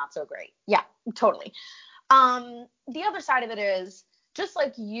it is not so great. Yeah, totally. The other side of it is, just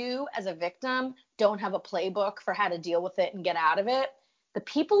like you as a victim don't have a playbook for how to deal with it and get out of it, the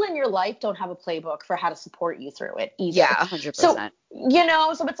people in your life don't have a playbook for how to support you through it either. Yeah, 100%. So,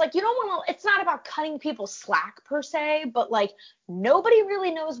 so it's like, you don't want to, it's not about cutting people slack per se, but like nobody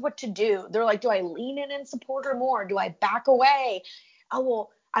really knows what to do. They're like, do I lean in and support her more? Do I back away? Oh,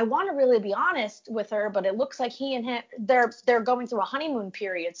 well, I want to really be honest with her, but it looks like he and him, they're going through a honeymoon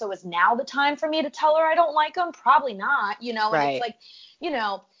period. So is now the time for me to tell her I don't like him? Probably not, and Right. it's like,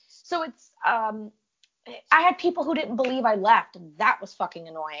 so it's, I had people who didn't believe I left. And that was fucking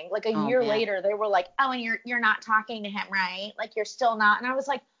annoying. Like a year later, they were like, oh, and you're not talking to him, right? Like you're still not. And I was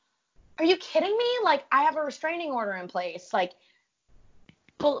like, are you kidding me? Like I have a restraining order in place. Like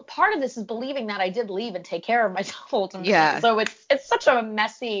part of this is believing that I did leave and take care of myself ultimately. Yeah. So it's such a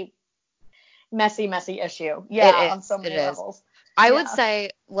messy issue. Yeah. On so many levels. I would say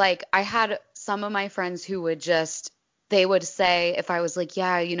like I had some of my friends who would they would say if I was like,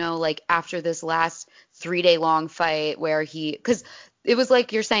 yeah, like after this last 3-day long fight where because it was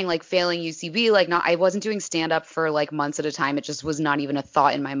like you're saying, like failing UCB, like I wasn't doing stand up for like months at a time. It just was not even a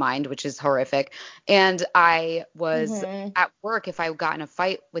thought in my mind, which is horrific. And I was at work. If I got in a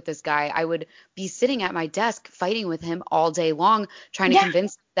fight with this guy, I would be sitting at my desk fighting with him all day long, trying to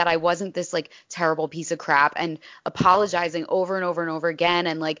convince him that I wasn't this like terrible piece of crap and apologizing over and over and over again.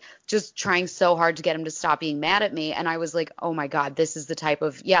 And like just trying so hard to get him to stop being mad at me. And I was like, oh my God, this is the type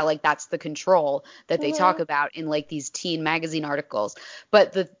of, like that's the control that they talk about in like these teen magazine articles.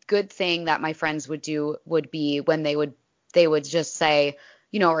 But the good thing that my friends would do would be when they would just say,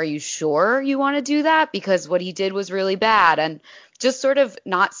 are you sure you want to do that? Because what he did was really bad. And just sort of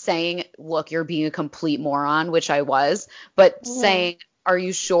not saying, look, you're being a complete moron, which I was, but saying, are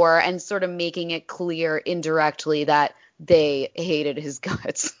you sure? And sort of making it clear indirectly that they hated his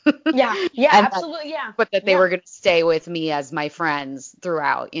guts. Yeah, absolutely. But that they were going to stay with me as my friends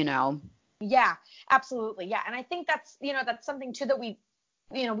throughout, Yeah, absolutely. Yeah. And I think that's, that's something too that we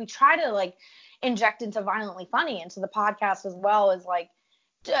try to like inject into Violently Funny, into the podcast as well, is like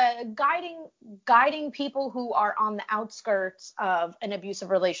guiding people who are on the outskirts of an abusive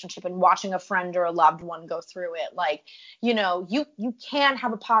relationship and watching a friend or a loved one go through it. Like, you can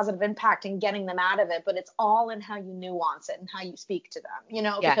have a positive impact in getting them out of it, but it's all in how you nuance it and how you speak to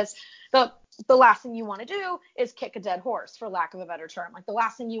them, because the last thing you want to do is kick a dead horse, for lack of a better term. Like the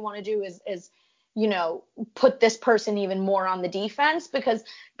last thing you want to do is put this person even more on the defense, because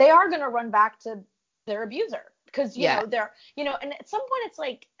they are going to run back to their abuser. Because, they're, and at some point it's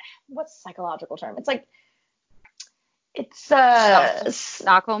like, what's the psychological term? It's like, it's Stockholm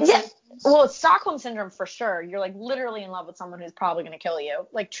syndrome. Syndrome? Well, it's Stockholm syndrome for sure. You're like literally in love with someone who's probably going to kill you,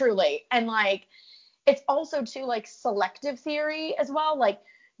 like truly. And like, it's also too like selective theory as well. Like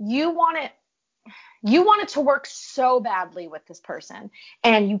you want it to work so badly with this person,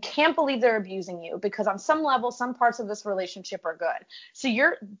 and you can't believe they're abusing you, because on some level, some parts of this relationship are good. So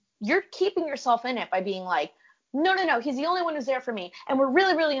you're keeping yourself in it by being like, no, he's the only one who's there for me, and we're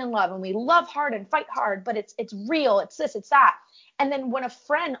really, really in love, and we love hard and fight hard, but it's real, it's this, it's that. And then when a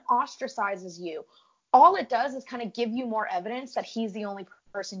friend ostracizes you, all it does is kind of give you more evidence that he's the only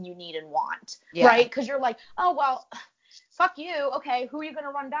person you need and want, right? Because you're like, oh, well, fuck you. Okay, who are you going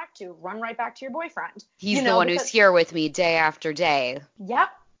to run back to? Run right back to your boyfriend. He's the one who's here with me day after day. Yep.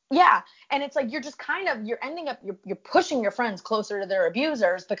 Yeah. And it's like, you're just you're ending up, you're pushing your friends closer to their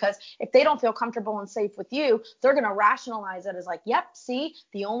abusers, because if they don't feel comfortable and safe with you, they're going to rationalize it as like, yep, see,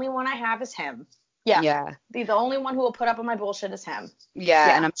 the only one I have is him. Yeah. Yeah. The only one who will put up with my bullshit is him.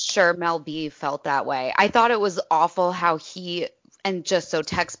 Yeah. And I'm sure Mel B felt that way. I thought it was awful how and just so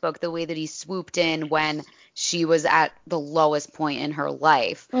textbook, the way that he swooped in when she was at the lowest point in her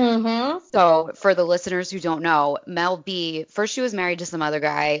life. Mm-hmm. So for the listeners who don't know, Mel B, first she was married to some other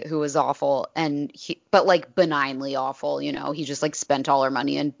guy who was awful, but like benignly awful, he just like spent all her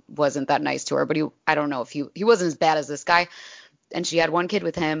money and wasn't that nice to her. But I don't know if he wasn't as bad as this guy. And she had one kid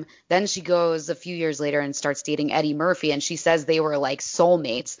with him. Then she goes a few years later and starts dating Eddie Murphy. And she says they were like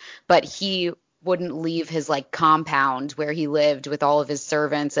soulmates, but he wouldn't leave his like compound where he lived with all of his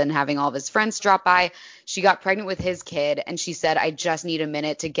servants and having all of his friends drop by. She got pregnant with his kid, and she said, I just need a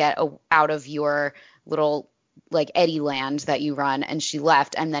minute to get out of your little like Eddie land that you run. And she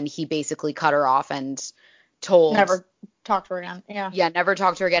left, and then he basically cut her off and never talked to her again. Yeah, never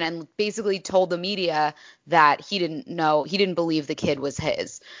talked to her again, and basically told the media that he didn't believe the kid was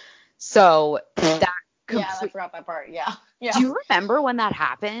his. So that I forgot that part. Yeah. Do you remember when that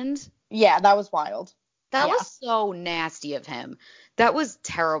happened? Yeah, that was wild. That was so nasty of him. That was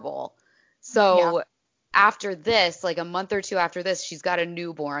terrible. So after this, like a month or two after this, she's got a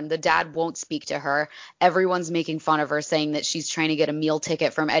newborn. The dad won't speak to her. Everyone's making fun of her, saying that she's trying to get a meal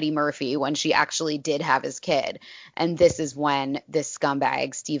ticket from Eddie Murphy when she actually did have his kid. And this is when this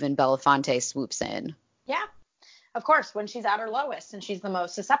scumbag, Stephen Belafonte, swoops in. Yeah. Of course, when she's at her lowest and she's the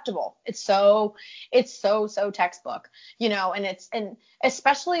most susceptible. It's so textbook, and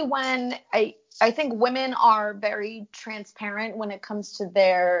especially when I think women are very transparent when it comes to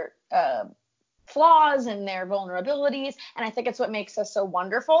their flaws and their vulnerabilities. And I think it's what makes us so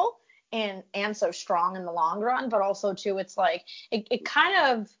wonderful and so strong in the long run. But also too, it's like it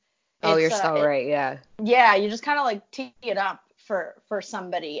kind of. Oh, you're so right. Yeah. Yeah. You just kind of like tee it up for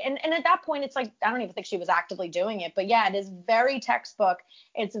somebody. And at that point, it's like, I don't even think she was actively doing it, but yeah, it is very textbook.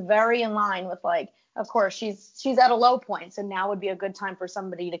 It's very in line with like, of course she's at a low point. So now would be a good time for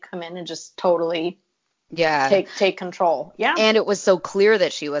somebody to come in and just totally take control. Yeah. And it was so clear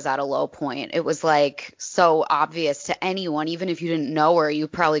that she was at a low point. It was like so obvious to anyone, even if you didn't know her, you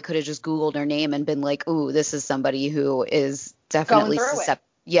probably could have just Googled her name and been like, ooh, this is somebody who is definitely susceptible.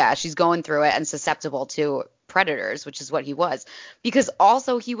 Yeah, she's going through it and susceptible to predators, which is what he was. Because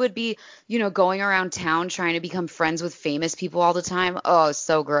also he would be, going around town trying to become friends with famous people all the time. Oh,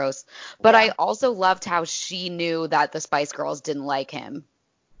 so gross. But I also loved how she knew that the Spice Girls didn't like him.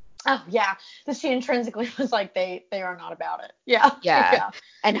 Oh, yeah. So she intrinsically was like, they are not about it. Yeah. Yeah.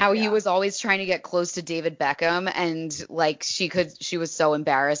 And how he was always trying to get close to David Beckham. And like she was so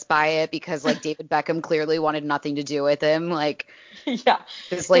embarrassed by it because like David Beckham clearly wanted nothing to do with him. Like,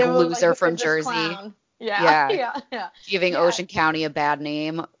 this like loser from Jersey. Clown. Yeah. Giving Ocean County a bad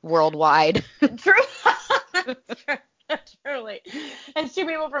name worldwide. True. Truly. And two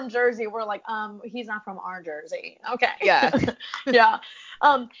people from Jersey were like, he's not from our Jersey. Okay. Yeah. Yeah.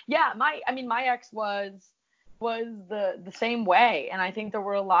 My ex was the same way. And I think there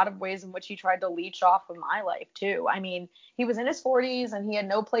were a lot of ways in which he tried to leech off of my life too. I mean, he was in his 40s and he had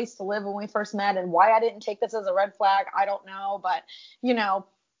no place to live when we first met, and why I didn't take this as a red flag, I don't know. But,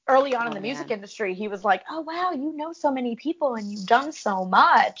 early on in the music industry, he was like, oh, wow, you know so many people and you've done so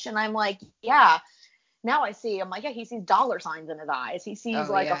much. And I'm like, yeah. Now I see. I'm like, yeah, he sees dollar signs in his eyes. He sees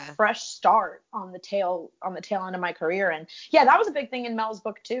a fresh start on the tail end of my career. And yeah, that was a big thing in Mel's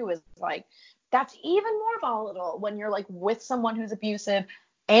book too, is like, that's even more volatile when you're like with someone who's abusive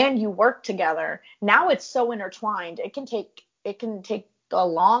and you work together. Now it's so intertwined. It can take a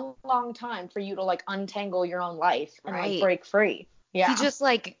long, long time for you to like untangle your own life and like break free. Yeah. He just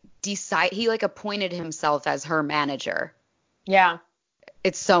like he like appointed himself as her manager. Yeah.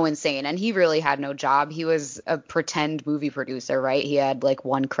 It's so insane. And he really had no job. He was a pretend movie producer, right? He had like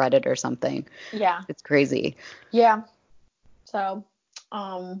one credit or something. Yeah. It's crazy. Yeah. So,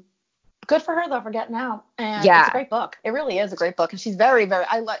 good for her though for getting out. And it's a great book. It really is a great book. And she's very, very,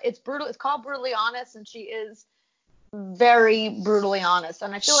 it's brutal. It's called Brutally Honest, and she is very brutally honest.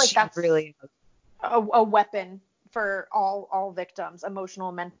 And I feel like that's really a weapon for all victims,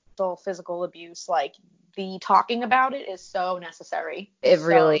 emotional, mental, physical abuse. Like, the talking about it is so necessary. It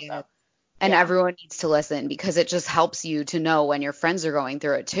really is. And everyone needs to listen because it just helps you to know when your friends are going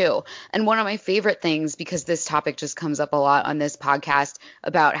through it too. And one of my favorite things, because this topic just comes up a lot on this podcast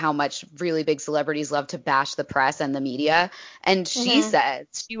about how much really big celebrities love to bash the press and the media. And she said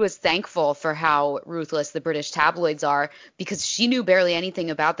she was thankful for how ruthless the British tabloids are because she knew barely anything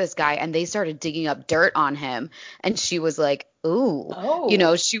about this guy and they started digging up dirt on him. And she was like, ooh,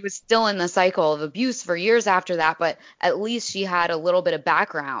 she was still in the cycle of abuse for years after that, but at least she had a little bit of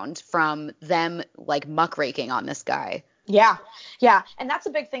background from them like muckraking on this guy. Yeah. Yeah. And that's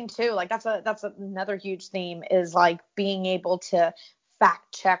a big thing too. Like that's another huge theme is like being able to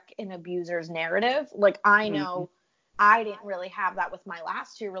fact check an abuser's narrative. Like I know I didn't really have that with my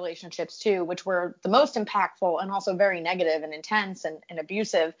last two relationships too, which were the most impactful and also very negative and intense and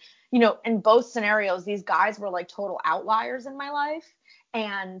abusive. In both scenarios, these guys were like total outliers in my life.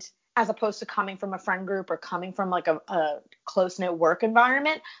 And as opposed to coming from a friend group or coming from like a close-knit work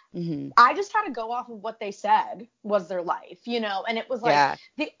environment, I just had to go off of what they said was their life, and it was like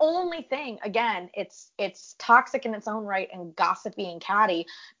the only thing, again, it's toxic in its own right and gossipy and catty,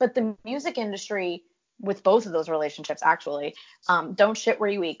 but the music industry with both of those relationships, actually, don't shit where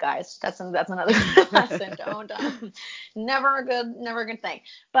you eat, guys. That's another lesson. Don't, never a good thing.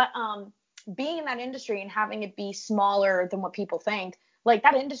 But being in that industry and having it be smaller than what people think, like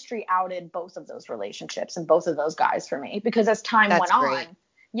that industry outed both of those relationships and both of those guys for me, because as time went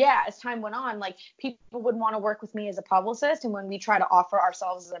on, like people would want to work with me as a publicist. And when we try to offer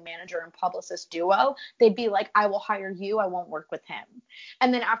ourselves as a manager and publicist duo, they'd be like, I will hire you. I won't work with him.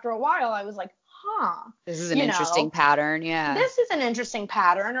 And then after a while, I was like, This is an interesting pattern. Yeah. This is an interesting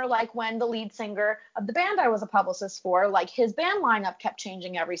pattern. Or like when the lead singer of the band I was a publicist for, like his band lineup kept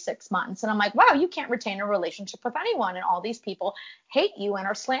changing every 6 months. And I'm like, wow, you can't retain a relationship with anyone. And all these people hate you and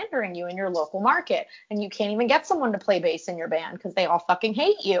are slandering you in your local market. And you can't even get someone to play bass in your band because they all fucking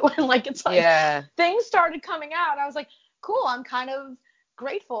hate you. And like, it's like things started coming out. I was like, cool, I'm kind of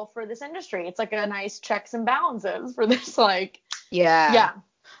grateful for this industry. It's like a nice checks and balances for this. Like, yeah.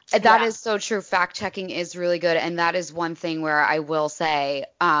 That is so true. Fact checking is really good. And that is one thing where I will say,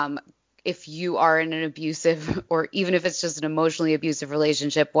 if you are in an abusive, or even if it's just an emotionally abusive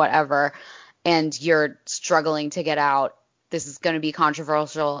relationship, whatever, and you're struggling to get out, this is going to be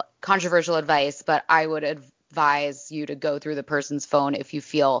controversial advice, but I would advise you to go through the person's phone if you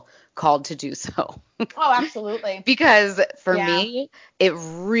feel called to do so. Oh, absolutely. Because for me, it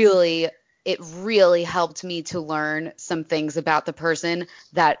really helped me to learn some things about the person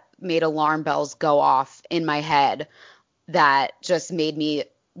that made alarm bells go off in my head that just made me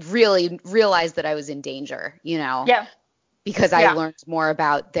really realize that I was in danger, you know? Yeah. Because I learned more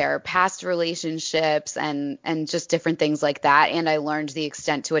about their past relationships and just different things like that. And I learned the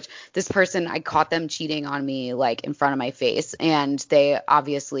extent to which this person, I caught them cheating on me like in front of my face. And they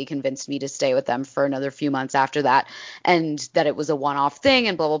obviously convinced me to stay with them for another few months after that. And that it was a one-off thing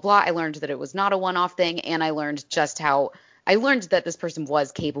and blah, blah, blah. I learned that it was not a one-off thing. And I learned that this person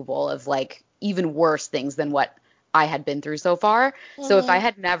was capable of like even worse things than what I had been through so far. Mm-hmm. So if I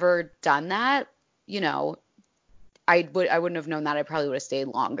had never done that, you know, I wouldn't have known that. I probably would have stayed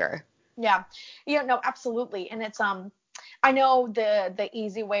longer. Yeah. Yeah, no, absolutely. And it's, I know the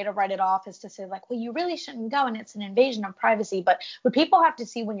easy way to write it off is to say like, well, you really shouldn't go and it's an invasion of privacy. But what people have to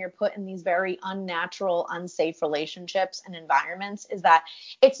see when you're put in these very unnatural, unsafe relationships and environments is that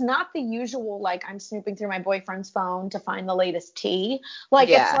it's not the usual, like I'm snooping through my boyfriend's phone to find the latest tea. Like,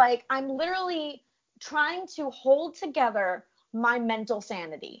 it's like, I'm literally trying to hold together my mental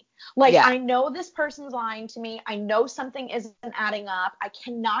sanity. Like, I know this person's lying to me. I know something isn't adding up. I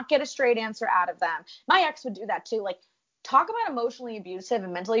cannot get a straight answer out of them. My ex would do that too. Like, talk about emotionally abusive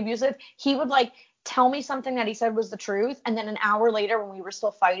and mentally abusive. He would like tell me something that he said was the truth. And then an hour later when we were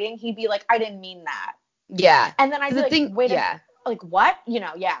still fighting, he'd be like, I didn't mean that. Yeah. And then I'd be like, wait like what? You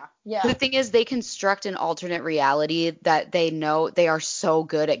know, The thing is, they construct an alternate reality that they know they are so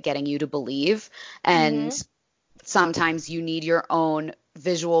good at getting you to believe. And sometimes you need your own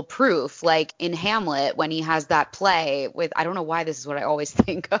visual proof, like in Hamlet when he has that play with, I don't know why this is what I always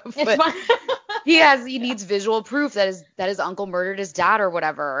think of, but he needs visual proof that his uncle murdered his dad or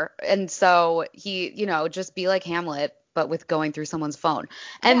whatever. And so he, you know, just be like Hamlet, but with going through someone's phone.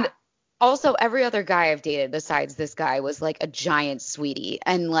 And also, every other guy I've dated besides this guy was like a giant sweetie,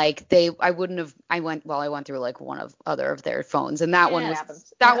 and like I went through like one of other of their phones, and that one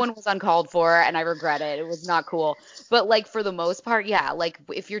was uncalled for, and I regret it. It was not cool. But like for the most part, like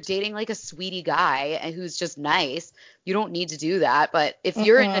if you're dating like a sweetie guy and who's just nice, you don't need to do that. But if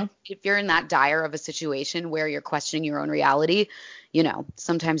you're in that dire of a situation where you're questioning your own reality, you know,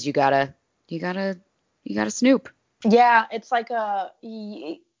 sometimes you gotta snoop. Yeah, it's like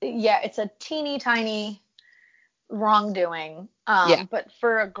it's a teeny tiny wrongdoing, but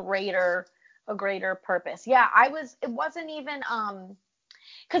for a greater purpose. Yeah, it wasn't even,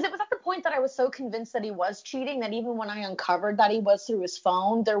 because it was at the point that I was so convinced that he was cheating that even when I uncovered that he was through his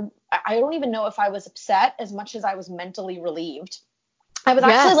phone, I don't even know if I was upset as much as I was mentally relieved. I was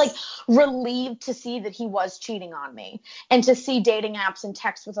actually like relieved to see that he was cheating on me and to see dating apps and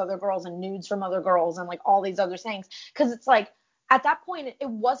texts with other girls and nudes from other girls and like all these other things. Cause it's like, at that point, it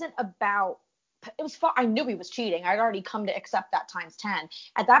wasn't about, I knew he was cheating. I'd already come to accept that times 10.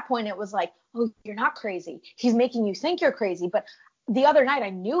 At that point, it was like, oh, you're not crazy. He's making you think you're crazy. But the other night, I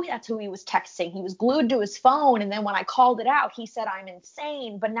knew that's who he was texting. He was glued to his phone. And then when I called it out, he said, I'm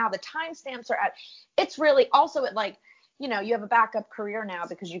insane. But now the timestamps are at, it's really also at like, you know, you have a backup career now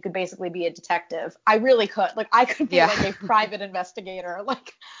because you could basically be a detective. I really could. Like, I could be like a private investigator.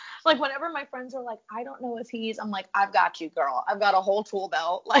 Like whenever my friends are like, I don't know if I'm like, I've got you, girl. I've got a whole tool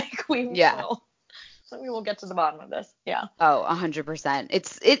belt. Like we will get to the bottom of this. Yeah. Oh, 100%.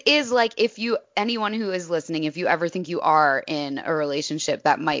 It is like anyone who is listening, if you ever think you are in a relationship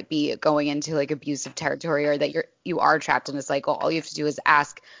that might be going into like abusive territory or that you are trapped in a cycle, all you have to do is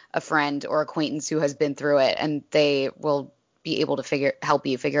ask a friend or acquaintance who has been through it and they will be able to help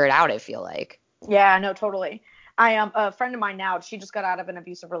you figure it out, I feel like. Yeah, no, totally. I am a friend of mine now. She just got out of an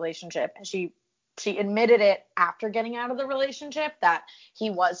abusive relationship and she admitted it after getting out of the relationship that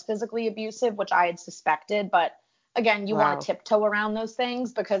he was physically abusive, which I had suspected. But again, you want to tiptoe around those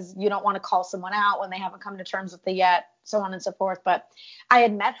things because you don't want to call someone out when they haven't come to terms with it yet, so on and so forth. But I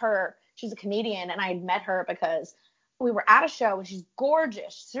had met her. She's a comedian, and I had met her because we were at a show, and she's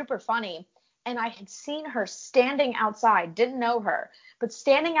gorgeous, super funny. And I had seen her standing outside, didn't know her, but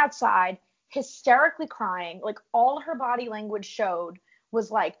standing outside, hysterically crying, like all her body language showed was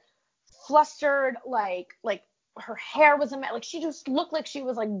like flustered, like her hair was a mess. Like she just looked like she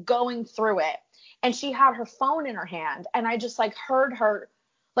was like going through it. And she had her phone in her hand, and I just like heard her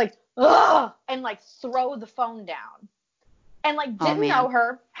like, ugh, and like throw the phone down. And like didn't know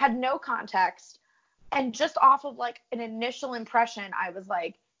her, had no context. And just off of like an initial impression, I was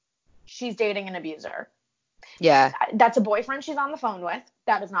like, she's dating an abuser. Yeah. That's a boyfriend she's on the phone with.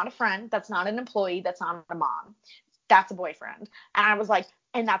 That is not a friend. That's not an employee. That's not a mom. That's a boyfriend. And I was like,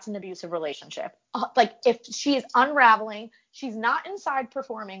 and that's an abusive relationship. Like if she is unraveling, she's not inside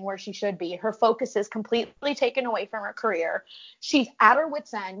performing where she should be. Her focus is completely taken away from her career. She's at her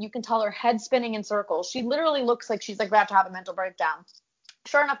wit's end. You can tell her head spinning in circles. She literally looks like she's like about to have a mental breakdown.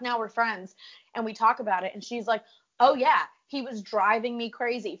 Sure enough, now we're friends and we talk about it. And she's like, oh yeah, he was driving me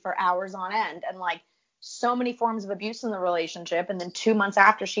crazy for hours on end. And like so many forms of abuse in the relationship. And then 2 months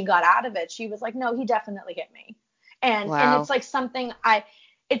after she got out of it, she was like, no, he definitely hit me. And it's like something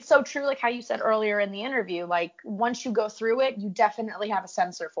it's so true, like how you said earlier in the interview, like once you go through it, you definitely have a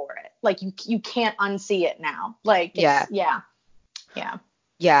sensor for it. Like you can't unsee it now. Like, yeah.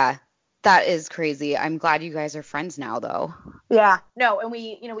 That is crazy. I'm glad you guys are friends now though. Yeah, no. And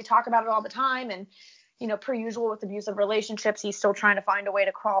we talk about it all the time, and, per usual with abusive relationships, he's still trying to find a way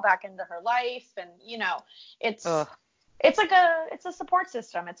to crawl back into her life. And, it's like it's a support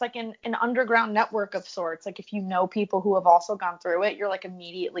system. It's like an underground network of sorts. Like if you know people who have also gone through it, you're like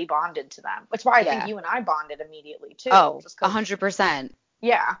immediately bonded to them. Which is why I think you and I bonded immediately too. Oh, 100%.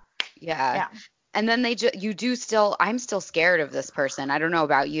 Yeah. And then I'm still scared of this person. I don't know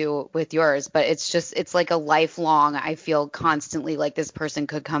about you with yours, but it's like a lifelong, I feel constantly like this person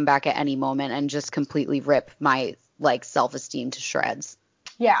could come back at any moment and just completely rip my like self-esteem to shreds.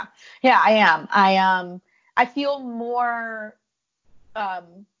 Yeah, I am. I feel more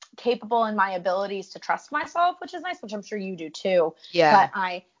capable in my abilities to trust myself, which is nice, which I'm sure you do too. Yeah. But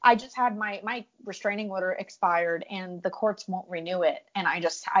I just had my restraining order expired and the courts won't renew it. And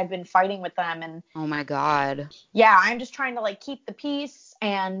I've been fighting with them. And oh my God. Yeah, I'm just trying to like keep the peace.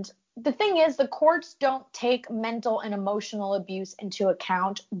 And the thing is, the courts don't take mental and emotional abuse into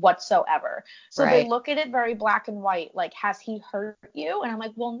account whatsoever. So They look at it very black and white. Like, has he hurt you? And I'm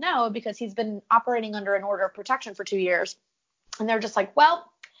like, well, no, because he's been operating under an order of protection for 2 years. And they're just like,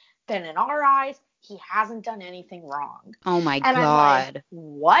 well, then in our eyes, he hasn't done anything wrong. Oh my God. I'm like,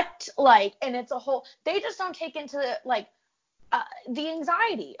 what? Like, and it's a whole, they just don't take into like, the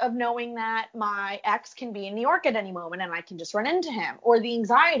anxiety of knowing that my ex can be in New York at any moment and I can just run into him, or the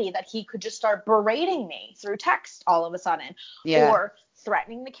anxiety that he could just start berating me through text all of a sudden, or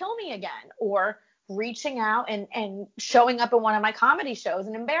threatening to kill me again, or reaching out and showing up at one of my comedy shows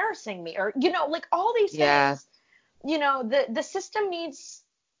and embarrassing me, or, like all these things, the system needs,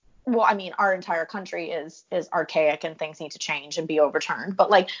 well, I mean, our entire country is archaic and things need to change and be overturned. But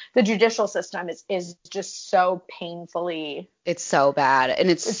like the judicial system is just so painfully. It's so bad.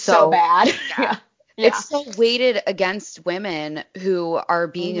 And it's so bad. Yeah. It's so weighted against women who are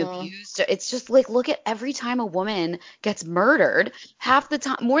being abused. It's just like, look at every time a woman gets murdered,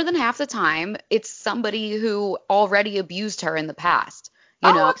 more than half the time, it's somebody who already abused her in the past.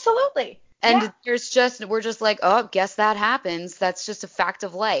 You know? Absolutely. And we're just like, oh, guess that happens. That's just a fact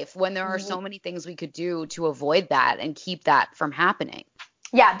of life, when there are so many things we could do to avoid that and keep that from happening.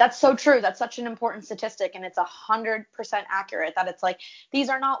 Yeah, that's so true. That's such an important statistic. And it's 100% accurate that it's like, these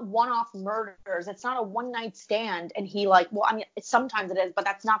are not one-off murders. It's not a one-night stand. And he like, well, I mean, sometimes it is, but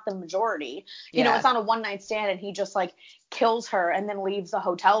that's not the majority. You know, it's not a one-night stand and he just like kills her and then leaves the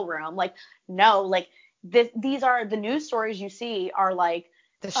hotel room. Like, no, like these are the news stories you see are like,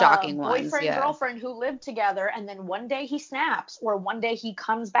 the shocking ones, boyfriend, girlfriend who lived together, and then one day he snaps, or one day he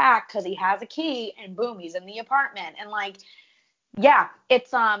comes back because he has a key, and boom, he's in the apartment. And like, yeah,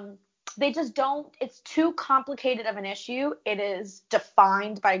 it's they just don't. It's too complicated of an issue. It is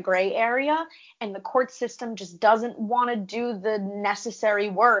defined by gray area, and the court system just doesn't want to do the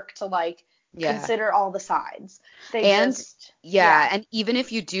necessary work to like consider all the sides. And even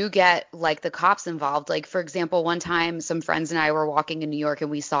if you do get like the cops involved, like for example, one time some friends and I were walking in New York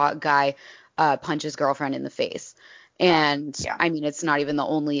and we saw a guy punch his girlfriend in the face. And I mean, that's not even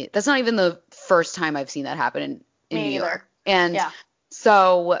the first time I've seen that happen in New York. And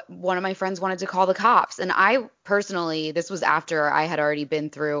so one of my friends wanted to call the cops. And I personally, this was after I had already been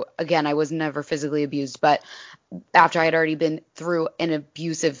through, again, I was never physically abused, but after I had already been through an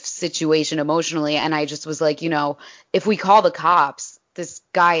abusive situation emotionally. And I just was like, if we call the cops, this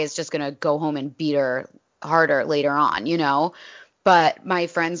guy is just going to go home and beat her harder later on, you know? But my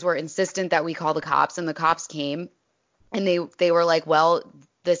friends were insistent that we call the cops, and the cops came, and they were like, well,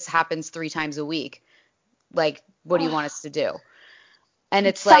 this happens 3 times a week. Like, what do you want us to do? And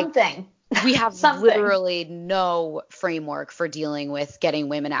it's something. Like, we have Something. literally no framework for dealing with getting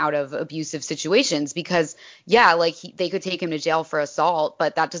women out of abusive situations because, yeah, like they could take him to jail for assault,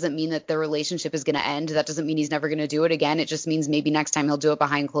 but that doesn't mean that the relationship is going to end. That doesn't mean he's never going to do it again. It just means maybe next time he'll do it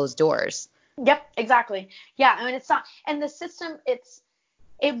behind closed doors. Yep, exactly. Yeah, I mean, it's not, and the system, it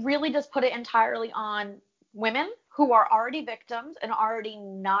really does put it entirely on women who are already victims and already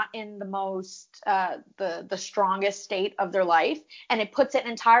not in the most, the strongest state of their life. And it puts it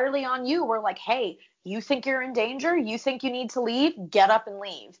entirely on you. We're like, hey, you think you're in danger? You think you need to leave? Get up and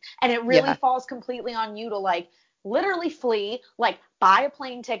leave. And it really falls completely on you to like literally flee, like buy a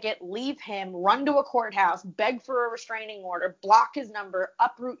plane ticket, leave him, run to a courthouse, beg for a restraining order, block his number,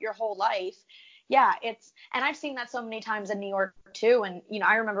 uproot your whole life. Yeah, and I've seen that so many times in New York too. And, you know,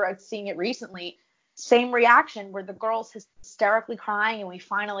 I remember seeing it recently, same reaction where the girl's hysterically crying and we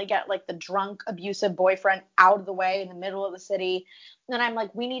finally get like the drunk abusive boyfriend out of the way in the middle of the city. And I'm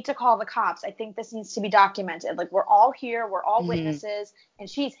like, we need to call the cops. I think this needs to be documented. Like, we're all here. We're all witnesses. And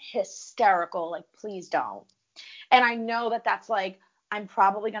she's hysterical. Like, please don't. And I know that that's like, I'm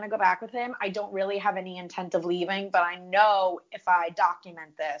probably going to go back with him. I don't really have any intent of leaving, but I know if I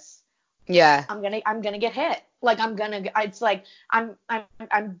document this, I'm going to get hit. Like, it's like, I'm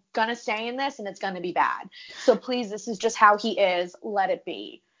going to stay in this and it's going to be bad. So please, this is just how he is. Let it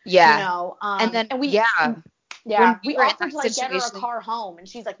be. Yeah. You know, and then, we offered to like get her a car home and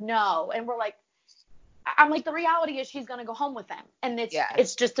she's like, no. And we're like, I'm like, the reality is she's going to go home with them. And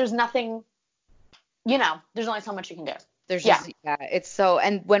it's just, there's nothing, you know, there's only so much you can do. There's just, it's so,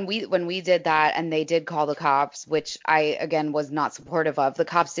 and when we did that and they did call the cops, which I, again, was not supportive of, the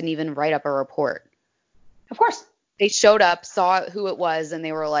cops didn't even write up a report. Of course. They showed up, saw who it was, and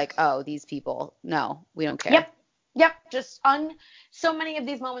they were like, oh, these people, no, we don't care. Yep. Just so many of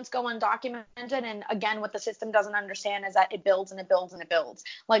these moments go undocumented. And again, what the system doesn't understand is that it builds and it builds and it builds.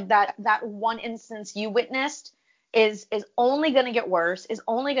 Like that one instance you witnessed is only going to get worse, is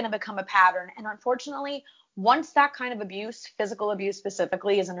only going to become a pattern. And unfortunately, once that kind of abuse, physical abuse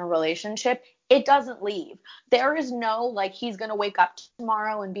specifically, is in a relationship, it doesn't leave. There is no, like, he's going to wake up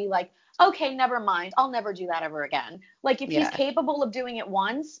tomorrow and be like, okay, never mind, I'll never do that ever again. Like, if he's capable of doing it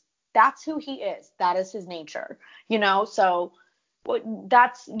once, that's who he is. That is his nature, you know? So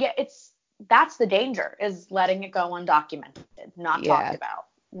that's the danger, is letting it go undocumented, not talked about,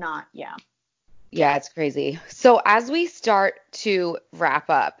 Yeah, it's crazy. So as we start to wrap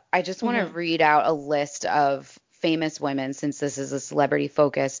up, I just want to read out a list of famous women, since this is a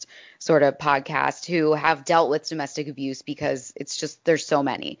celebrity-focused sort of podcast, who have dealt with domestic abuse, because it's just, there's so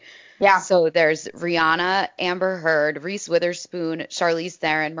many. Yeah. So there's Rihanna, Amber Heard, Reese Witherspoon, Charlize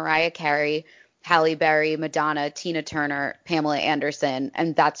Theron, Mariah Carey, Halle Berry, Madonna, Tina Turner, Pamela Anderson,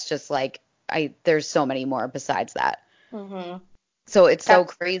 and that's just like, there's so many more besides that. So it's so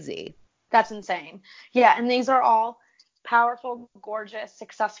crazy. That's insane. Yeah, and these are all powerful, gorgeous,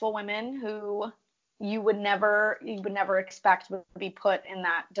 successful women who you would never expect would be put in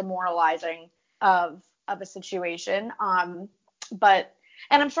that demoralizing of a situation. But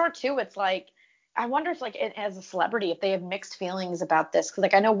I'm sure too, it's like, I wonder if like as a celebrity, if they have mixed feelings about this, because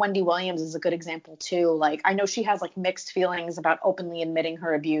like I know Wendy Williams is a good example too. Like I know she has like mixed feelings about openly admitting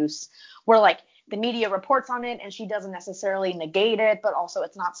her abuse, where like the media reports on it and she doesn't necessarily negate it, but also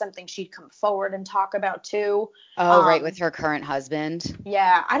it's not something she'd come forward and talk about too. Oh, right, with her current husband.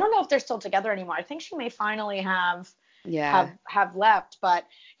 Yeah, I don't know if they're still together anymore. I think she may finally have left, but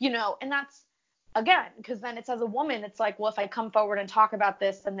you know, and that's, again, because then it's, as a woman, it's like, well, if I come forward and talk about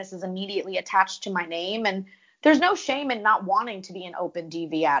this, then this is immediately attached to my name, and there's no shame in not wanting to be an open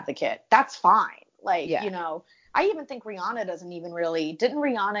DV advocate. That's fine. Like, you know, I even think Rihanna didn't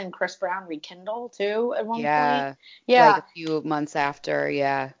Rihanna and Chris Brown rekindle too at one point? Yeah. Like a few months after,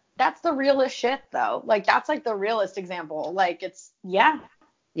 That's the realest shit though. Like that's like the realest example. Like it's,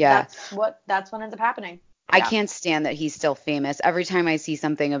 that's what ends up happening. I can't stand that he's still famous. Every time I see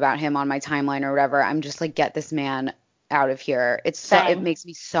something about him on my timeline or whatever, I'm just like, get this man out of here. It makes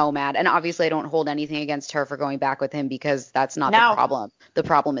me so mad. And obviously I don't hold anything against her for going back with him, because that's not the problem. The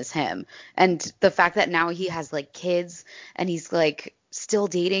problem is him. And the fact that now he has like kids and he's like still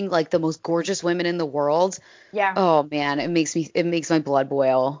dating like the most gorgeous women in the world. Yeah. Oh man, it makes my blood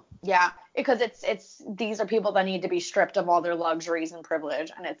boil. Yeah, because it's these are people that need to be stripped of all their luxuries and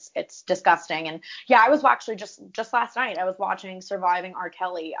privilege, and it's disgusting. And I was actually just last night I was watching Surviving R.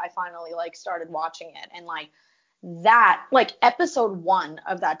 Kelly. I finally like started watching it, and like that, like, episode 1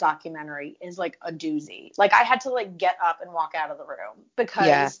 of that documentary is like a doozy. Like, I had to like get up and walk out of the room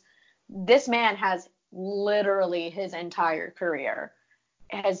because this man has literally his entire career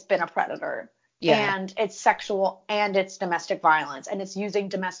has been a predator. Yeah. And it's sexual and it's domestic violence, and it's using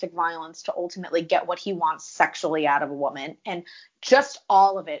domestic violence to ultimately get what he wants sexually out of a woman. And just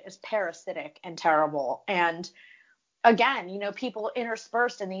all of it is parasitic and terrible. And again, you know, people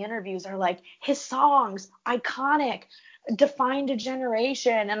interspersed in the interviews are like, his songs, iconic, defined a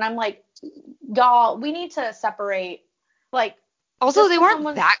generation. And I'm like, y'all, we need to separate. Like, also, they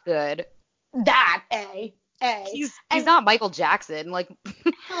weren't that good. He's not Michael Jackson. Like,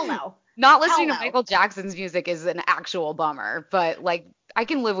 hell no. Not listening to Michael Jackson's music is an actual bummer, but like, I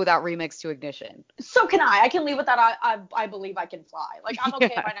can live without Remix to Ignition. So can I. I can live without I Believe I Can Fly. Like, I'm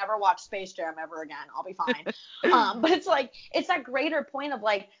okay if I never watch Space Jam ever again. I'll be fine. But it's like, it's that greater point of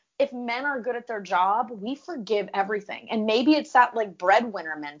like, if men are good at their job, we forgive everything. And maybe it's that like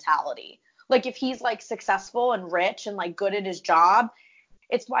breadwinner mentality. Like, if he's like successful and rich and like good at his job,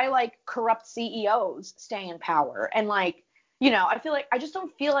 it's why like corrupt CEOs stay in power. And like, you know, I just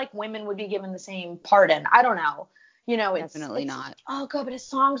don't feel like women would be given the same pardon. I don't know. You know, it's definitely not. Oh, God, but his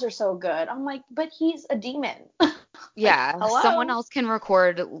songs are so good. I'm like, but he's a demon. Yeah. Like, someone else can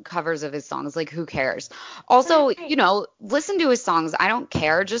record covers of his songs. Like, who cares? Also, you know, listen to his songs. I don't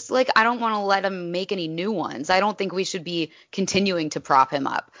care. Just like, I don't want to let him make any new ones. I don't think we should be continuing to prop him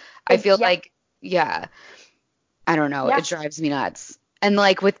up. I feel like, I don't know. It drives me nuts. And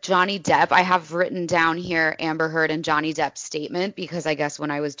like with Johnny Depp, I have written down here Amber Heard and Johnny Depp's statement, because I guess when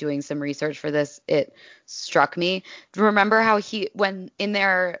I was doing some research for this, it struck me. Remember how when in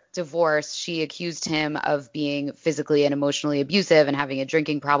their divorce, she accused him of being physically and emotionally abusive and having a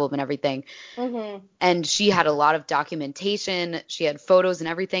drinking problem and everything. Mm-hmm. And she had a lot of documentation. She had photos and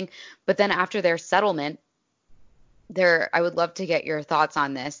everything. But then after their settlement, I would love to get your thoughts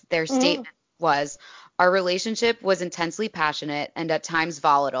on this. Their statement was, our relationship was intensely passionate and at times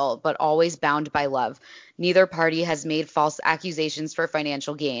volatile, but always bound by love. Neither party has made false accusations for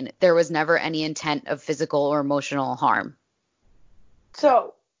financial gain. There was never any intent of physical or emotional harm.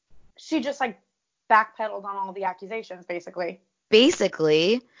 So she just like backpedaled on all the accusations, basically.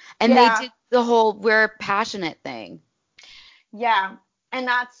 And they did the whole we're passionate thing. Yeah. And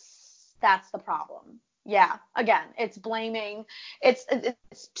that's the problem. Yeah, again, it's blaming. It's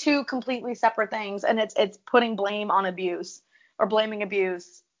two completely separate things, and it's putting blame on abuse or blaming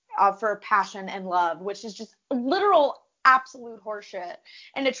abuse for passion and love, which is just literal absolute horseshit.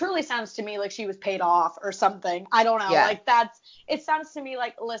 And it truly sounds to me like she was paid off or something. I don't know. Yeah. Like it sounds to me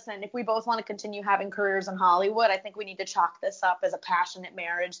like, listen, if we both want to continue having careers in Hollywood, I think we need to chalk this up as a passionate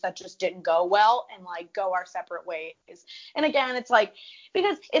marriage that just didn't go well and like go our separate ways. And again, it's like,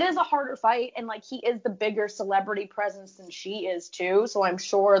 because it is a harder fight, and like he is the bigger celebrity presence than she is too. So I'm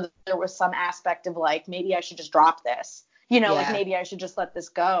sure that there was some aspect of like, maybe I should just drop this, you know, like maybe I should just let this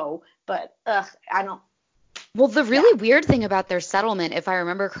go. But I don't. Well, the really weird thing about their settlement, if I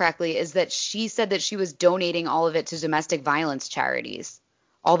remember correctly, is that she said that she was donating all of it to domestic violence charities,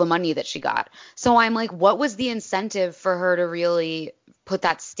 all the money that she got. So I'm like, what was the incentive for her to really put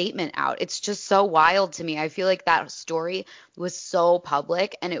that statement out? It's just so wild to me. I feel like that story was so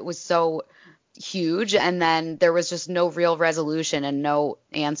public and it was so huge, and then there was just no real resolution and no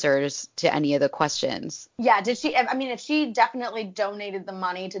answers to any of the questions. Yeah, did she? I mean, if she definitely donated the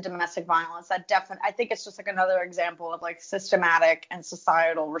money to domestic violence, I think it's just like another example of like systematic and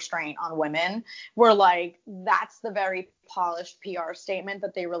societal restraint on women, where like that's the very polished PR statement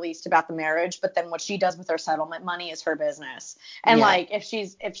that they released about the marriage, but then what she does with her settlement money is her business. And like if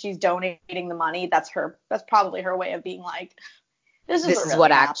she's donating the money, that's probably her way of being like, this is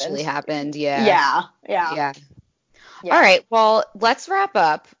what actually happened. Yeah. All right. Well, let's wrap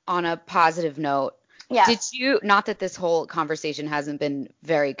up on a positive note. Yeah. Not that this whole conversation hasn't been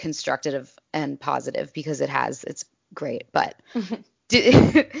very constructive and positive, because it has. It's great. But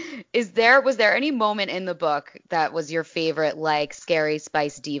was there any moment in the book that was your favorite, like scary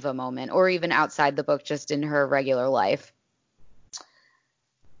spice diva moment, or even outside the book, just in her regular life?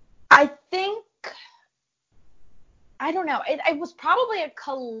 I don't know. It was probably a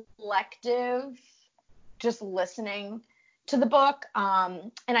collective just listening to the book.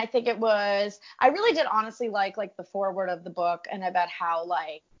 And I think I really did honestly like the foreword of the book, and about how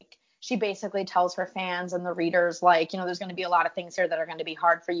like she basically tells her fans and the readers, like, you know, there's going to be a lot of things here that are going to be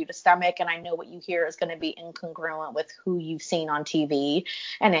hard for you to stomach. And I know what you hear is going to be incongruent with who you've seen on TV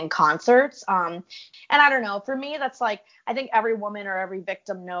and in concerts. And I don't know, for me, that's like, I think every woman or every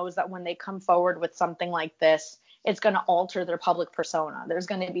victim knows that when they come forward with something like this, it's going to alter their public persona. There's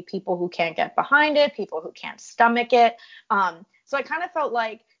going to be people who can't get behind it, people who can't stomach it. So I kind of felt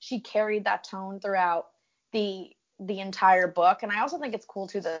like she carried that tone throughout the entire book. And I also think it's cool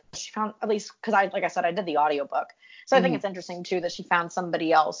too that she found, at least because like I said, I did the audiobook. So I think it's interesting too that she found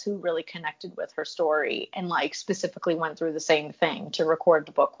somebody else who really connected with her story and like specifically went through the same thing to record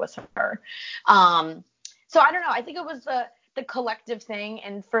the book with her. So I don't know. I think it was the collective thing.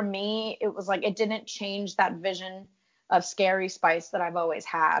 And for me, it was like, it didn't change that vision of Scary Spice that I've always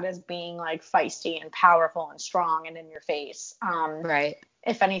had as being like feisty and powerful and strong and in your face. Right.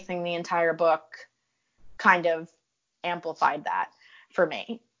 If anything, the entire book kind of amplified that for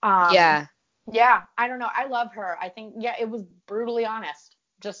me. Yeah, I don't know. I love her. I think, it was brutally honest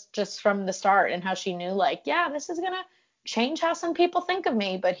just from the start, and how she knew like, this is going to change how some people think of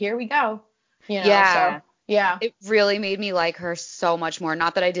me, but here we go. So. Yeah. It really made me like her so much more.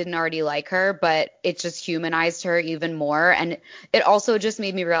 Not that I didn't already like her, but it just humanized her even more. And it also just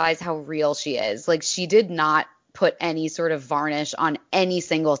made me realize how real she is. Like, she did not put any sort of varnish on any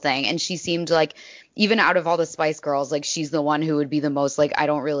single thing. And she seemed like, even out of all the Spice Girls, like, she's the one who would be the most like, I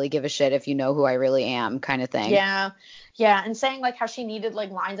don't really give a shit if you know who I really am kind of thing. Yeah. Yeah. And saying like how she needed like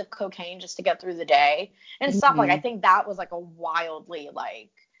lines of cocaine just to get through the day and stuff. Like, I think that was like a wildly like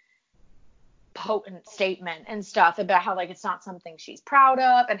potent statement and stuff about how like it's not something she's proud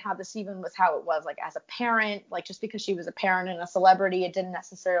of, and how this even was how it was like as a parent. Like, just because she was a parent and a celebrity, it didn't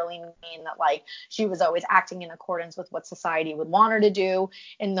necessarily mean that like she was always acting in accordance with what society would want her to do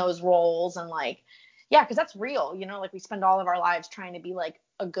in those roles. And like, because that's real, like we spend all of our lives trying to be like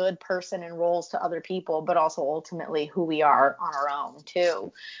a good person in roles to other people, but also ultimately who we are on our own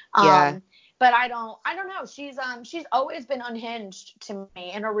too. But I don't know. She's always been unhinged to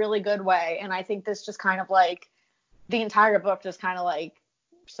me in a really good way. And I think this just kind of like, the entire book just kind of like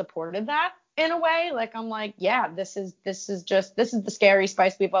supported that in a way. Like, I'm like, this is the Scary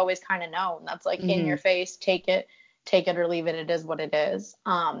Spice we've always kind of known. That's like in your face, take it or leave it. It is what it is.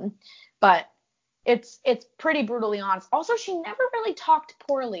 But it's pretty brutally honest. Also, she never really talked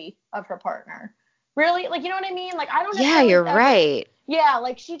poorly of her partner. Really? Like, you know what I mean? Like, I don't know. Yeah, you're right. Yeah,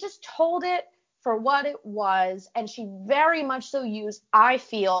 like she just told it for what it was, and she very much so used I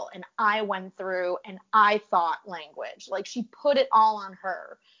feel and I went through and I thought language. Like, she put it all on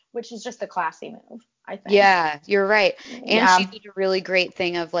her, which is just a classy move, I think. Yeah, you're right. And she did a really great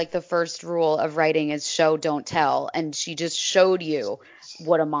thing of like, the first rule of writing is show, don't tell. And she just showed you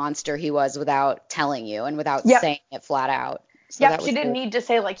what a monster he was without telling you and without saying it flat out. So she didn't need to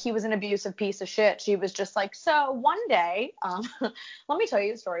say like he was an abusive piece of shit. She was just like, so one day, let me tell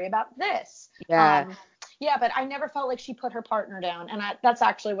you a story about this. Yeah. But I never felt like she put her partner down. And that's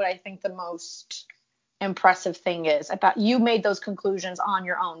actually what I think the most impressive thing is about. You made those conclusions on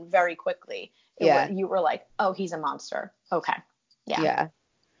your own very quickly. You were like, oh, he's a monster. Okay. Yeah.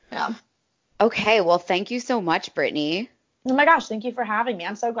 Okay. Well, thank you so much, Brittany. Oh my gosh. Thank you for having me.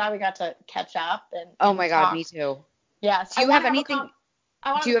 I'm so glad we got to catch up. And oh my talk. God, me too. Yes. Do you have anything?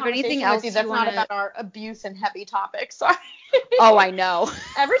 Do you have anything else that's not about our abuse and heavy topics? Sorry. Oh, I know.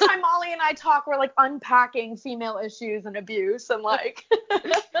 Every time Molly and I talk, we're like unpacking female issues and abuse and like.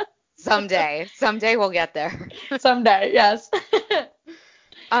 Someday we'll get there. Someday, yes.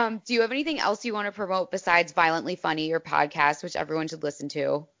 Do you have anything else you want to promote besides Violently Funny, your podcast, which everyone should listen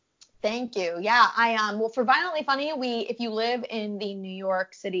to? Thank you. Yeah, well, for Violently Funny, if you live in the New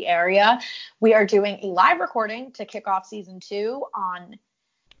York City area, we are doing a live recording to kick off season 2 on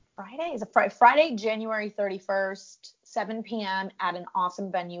Friday. Is it Friday, January 31st, 7 p.m. at an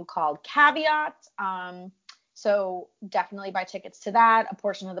awesome venue called Caveat. So definitely buy tickets to that. A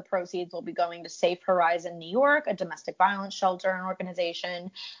portion of the proceeds will be going to Safe Horizon New York, a domestic violence shelter and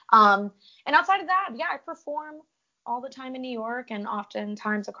organization. And outside of that, I perform all the time in New York and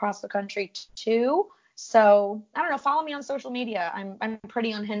oftentimes across the country too. So I don't know, follow me on social media. I'm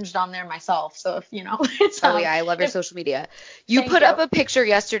pretty unhinged on there myself. So if it's I love your social media. You put up a picture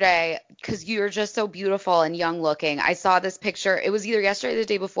yesterday because you're just so beautiful and young looking. I saw this picture. It was either yesterday or the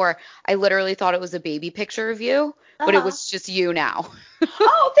day before. I literally thought it was a baby picture of you, but it was just you now.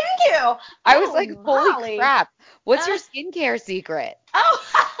 Oh, thank you. I was like, holy crap. What's your skincare secret? Oh,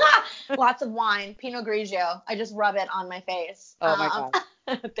 lots of wine, Pinot Grigio. I just rub it on my face. Oh my God.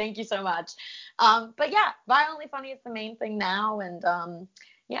 Thank you so much. But Violently Funny is the main thing now. And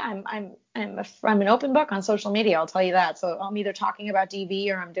I'm an open book on social media. I'll tell you that. So I'm either talking about DV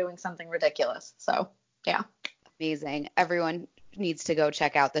or I'm doing something ridiculous. So yeah. Amazing. Everyone needs to go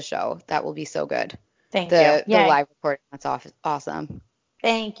check out the show. That will be so good. Thank you. The live recording. That's awesome.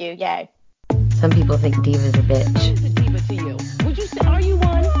 Thank you. Yay. Some people think diva's a bitch. Who's a diva to you? Would you say, are you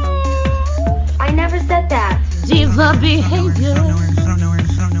one? I never said that. Diva behavior.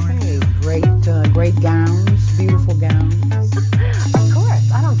 Hey, great gowns, beautiful gowns. Of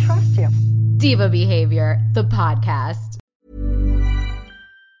course, I don't trust you. Diva Behavior, the podcast.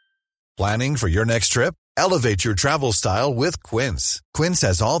 Planning for your next trip? Elevate your travel style with Quince. Quince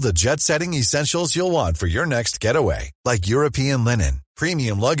has all the jet-setting essentials you'll want for your next getaway, like European linen,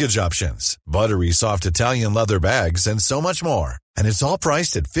 premium luggage options, buttery soft Italian leather bags, and so much more. And it's all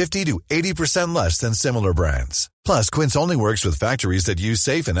priced at 50 to 80% less than similar brands. Plus, Quince only works with factories that use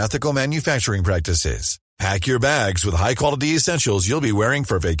safe and ethical manufacturing practices. Pack your bags with high-quality essentials you'll be wearing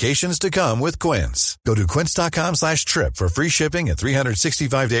for vacations to come with Quince. Go to quince.com/trip for free shipping and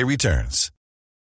 365-day returns.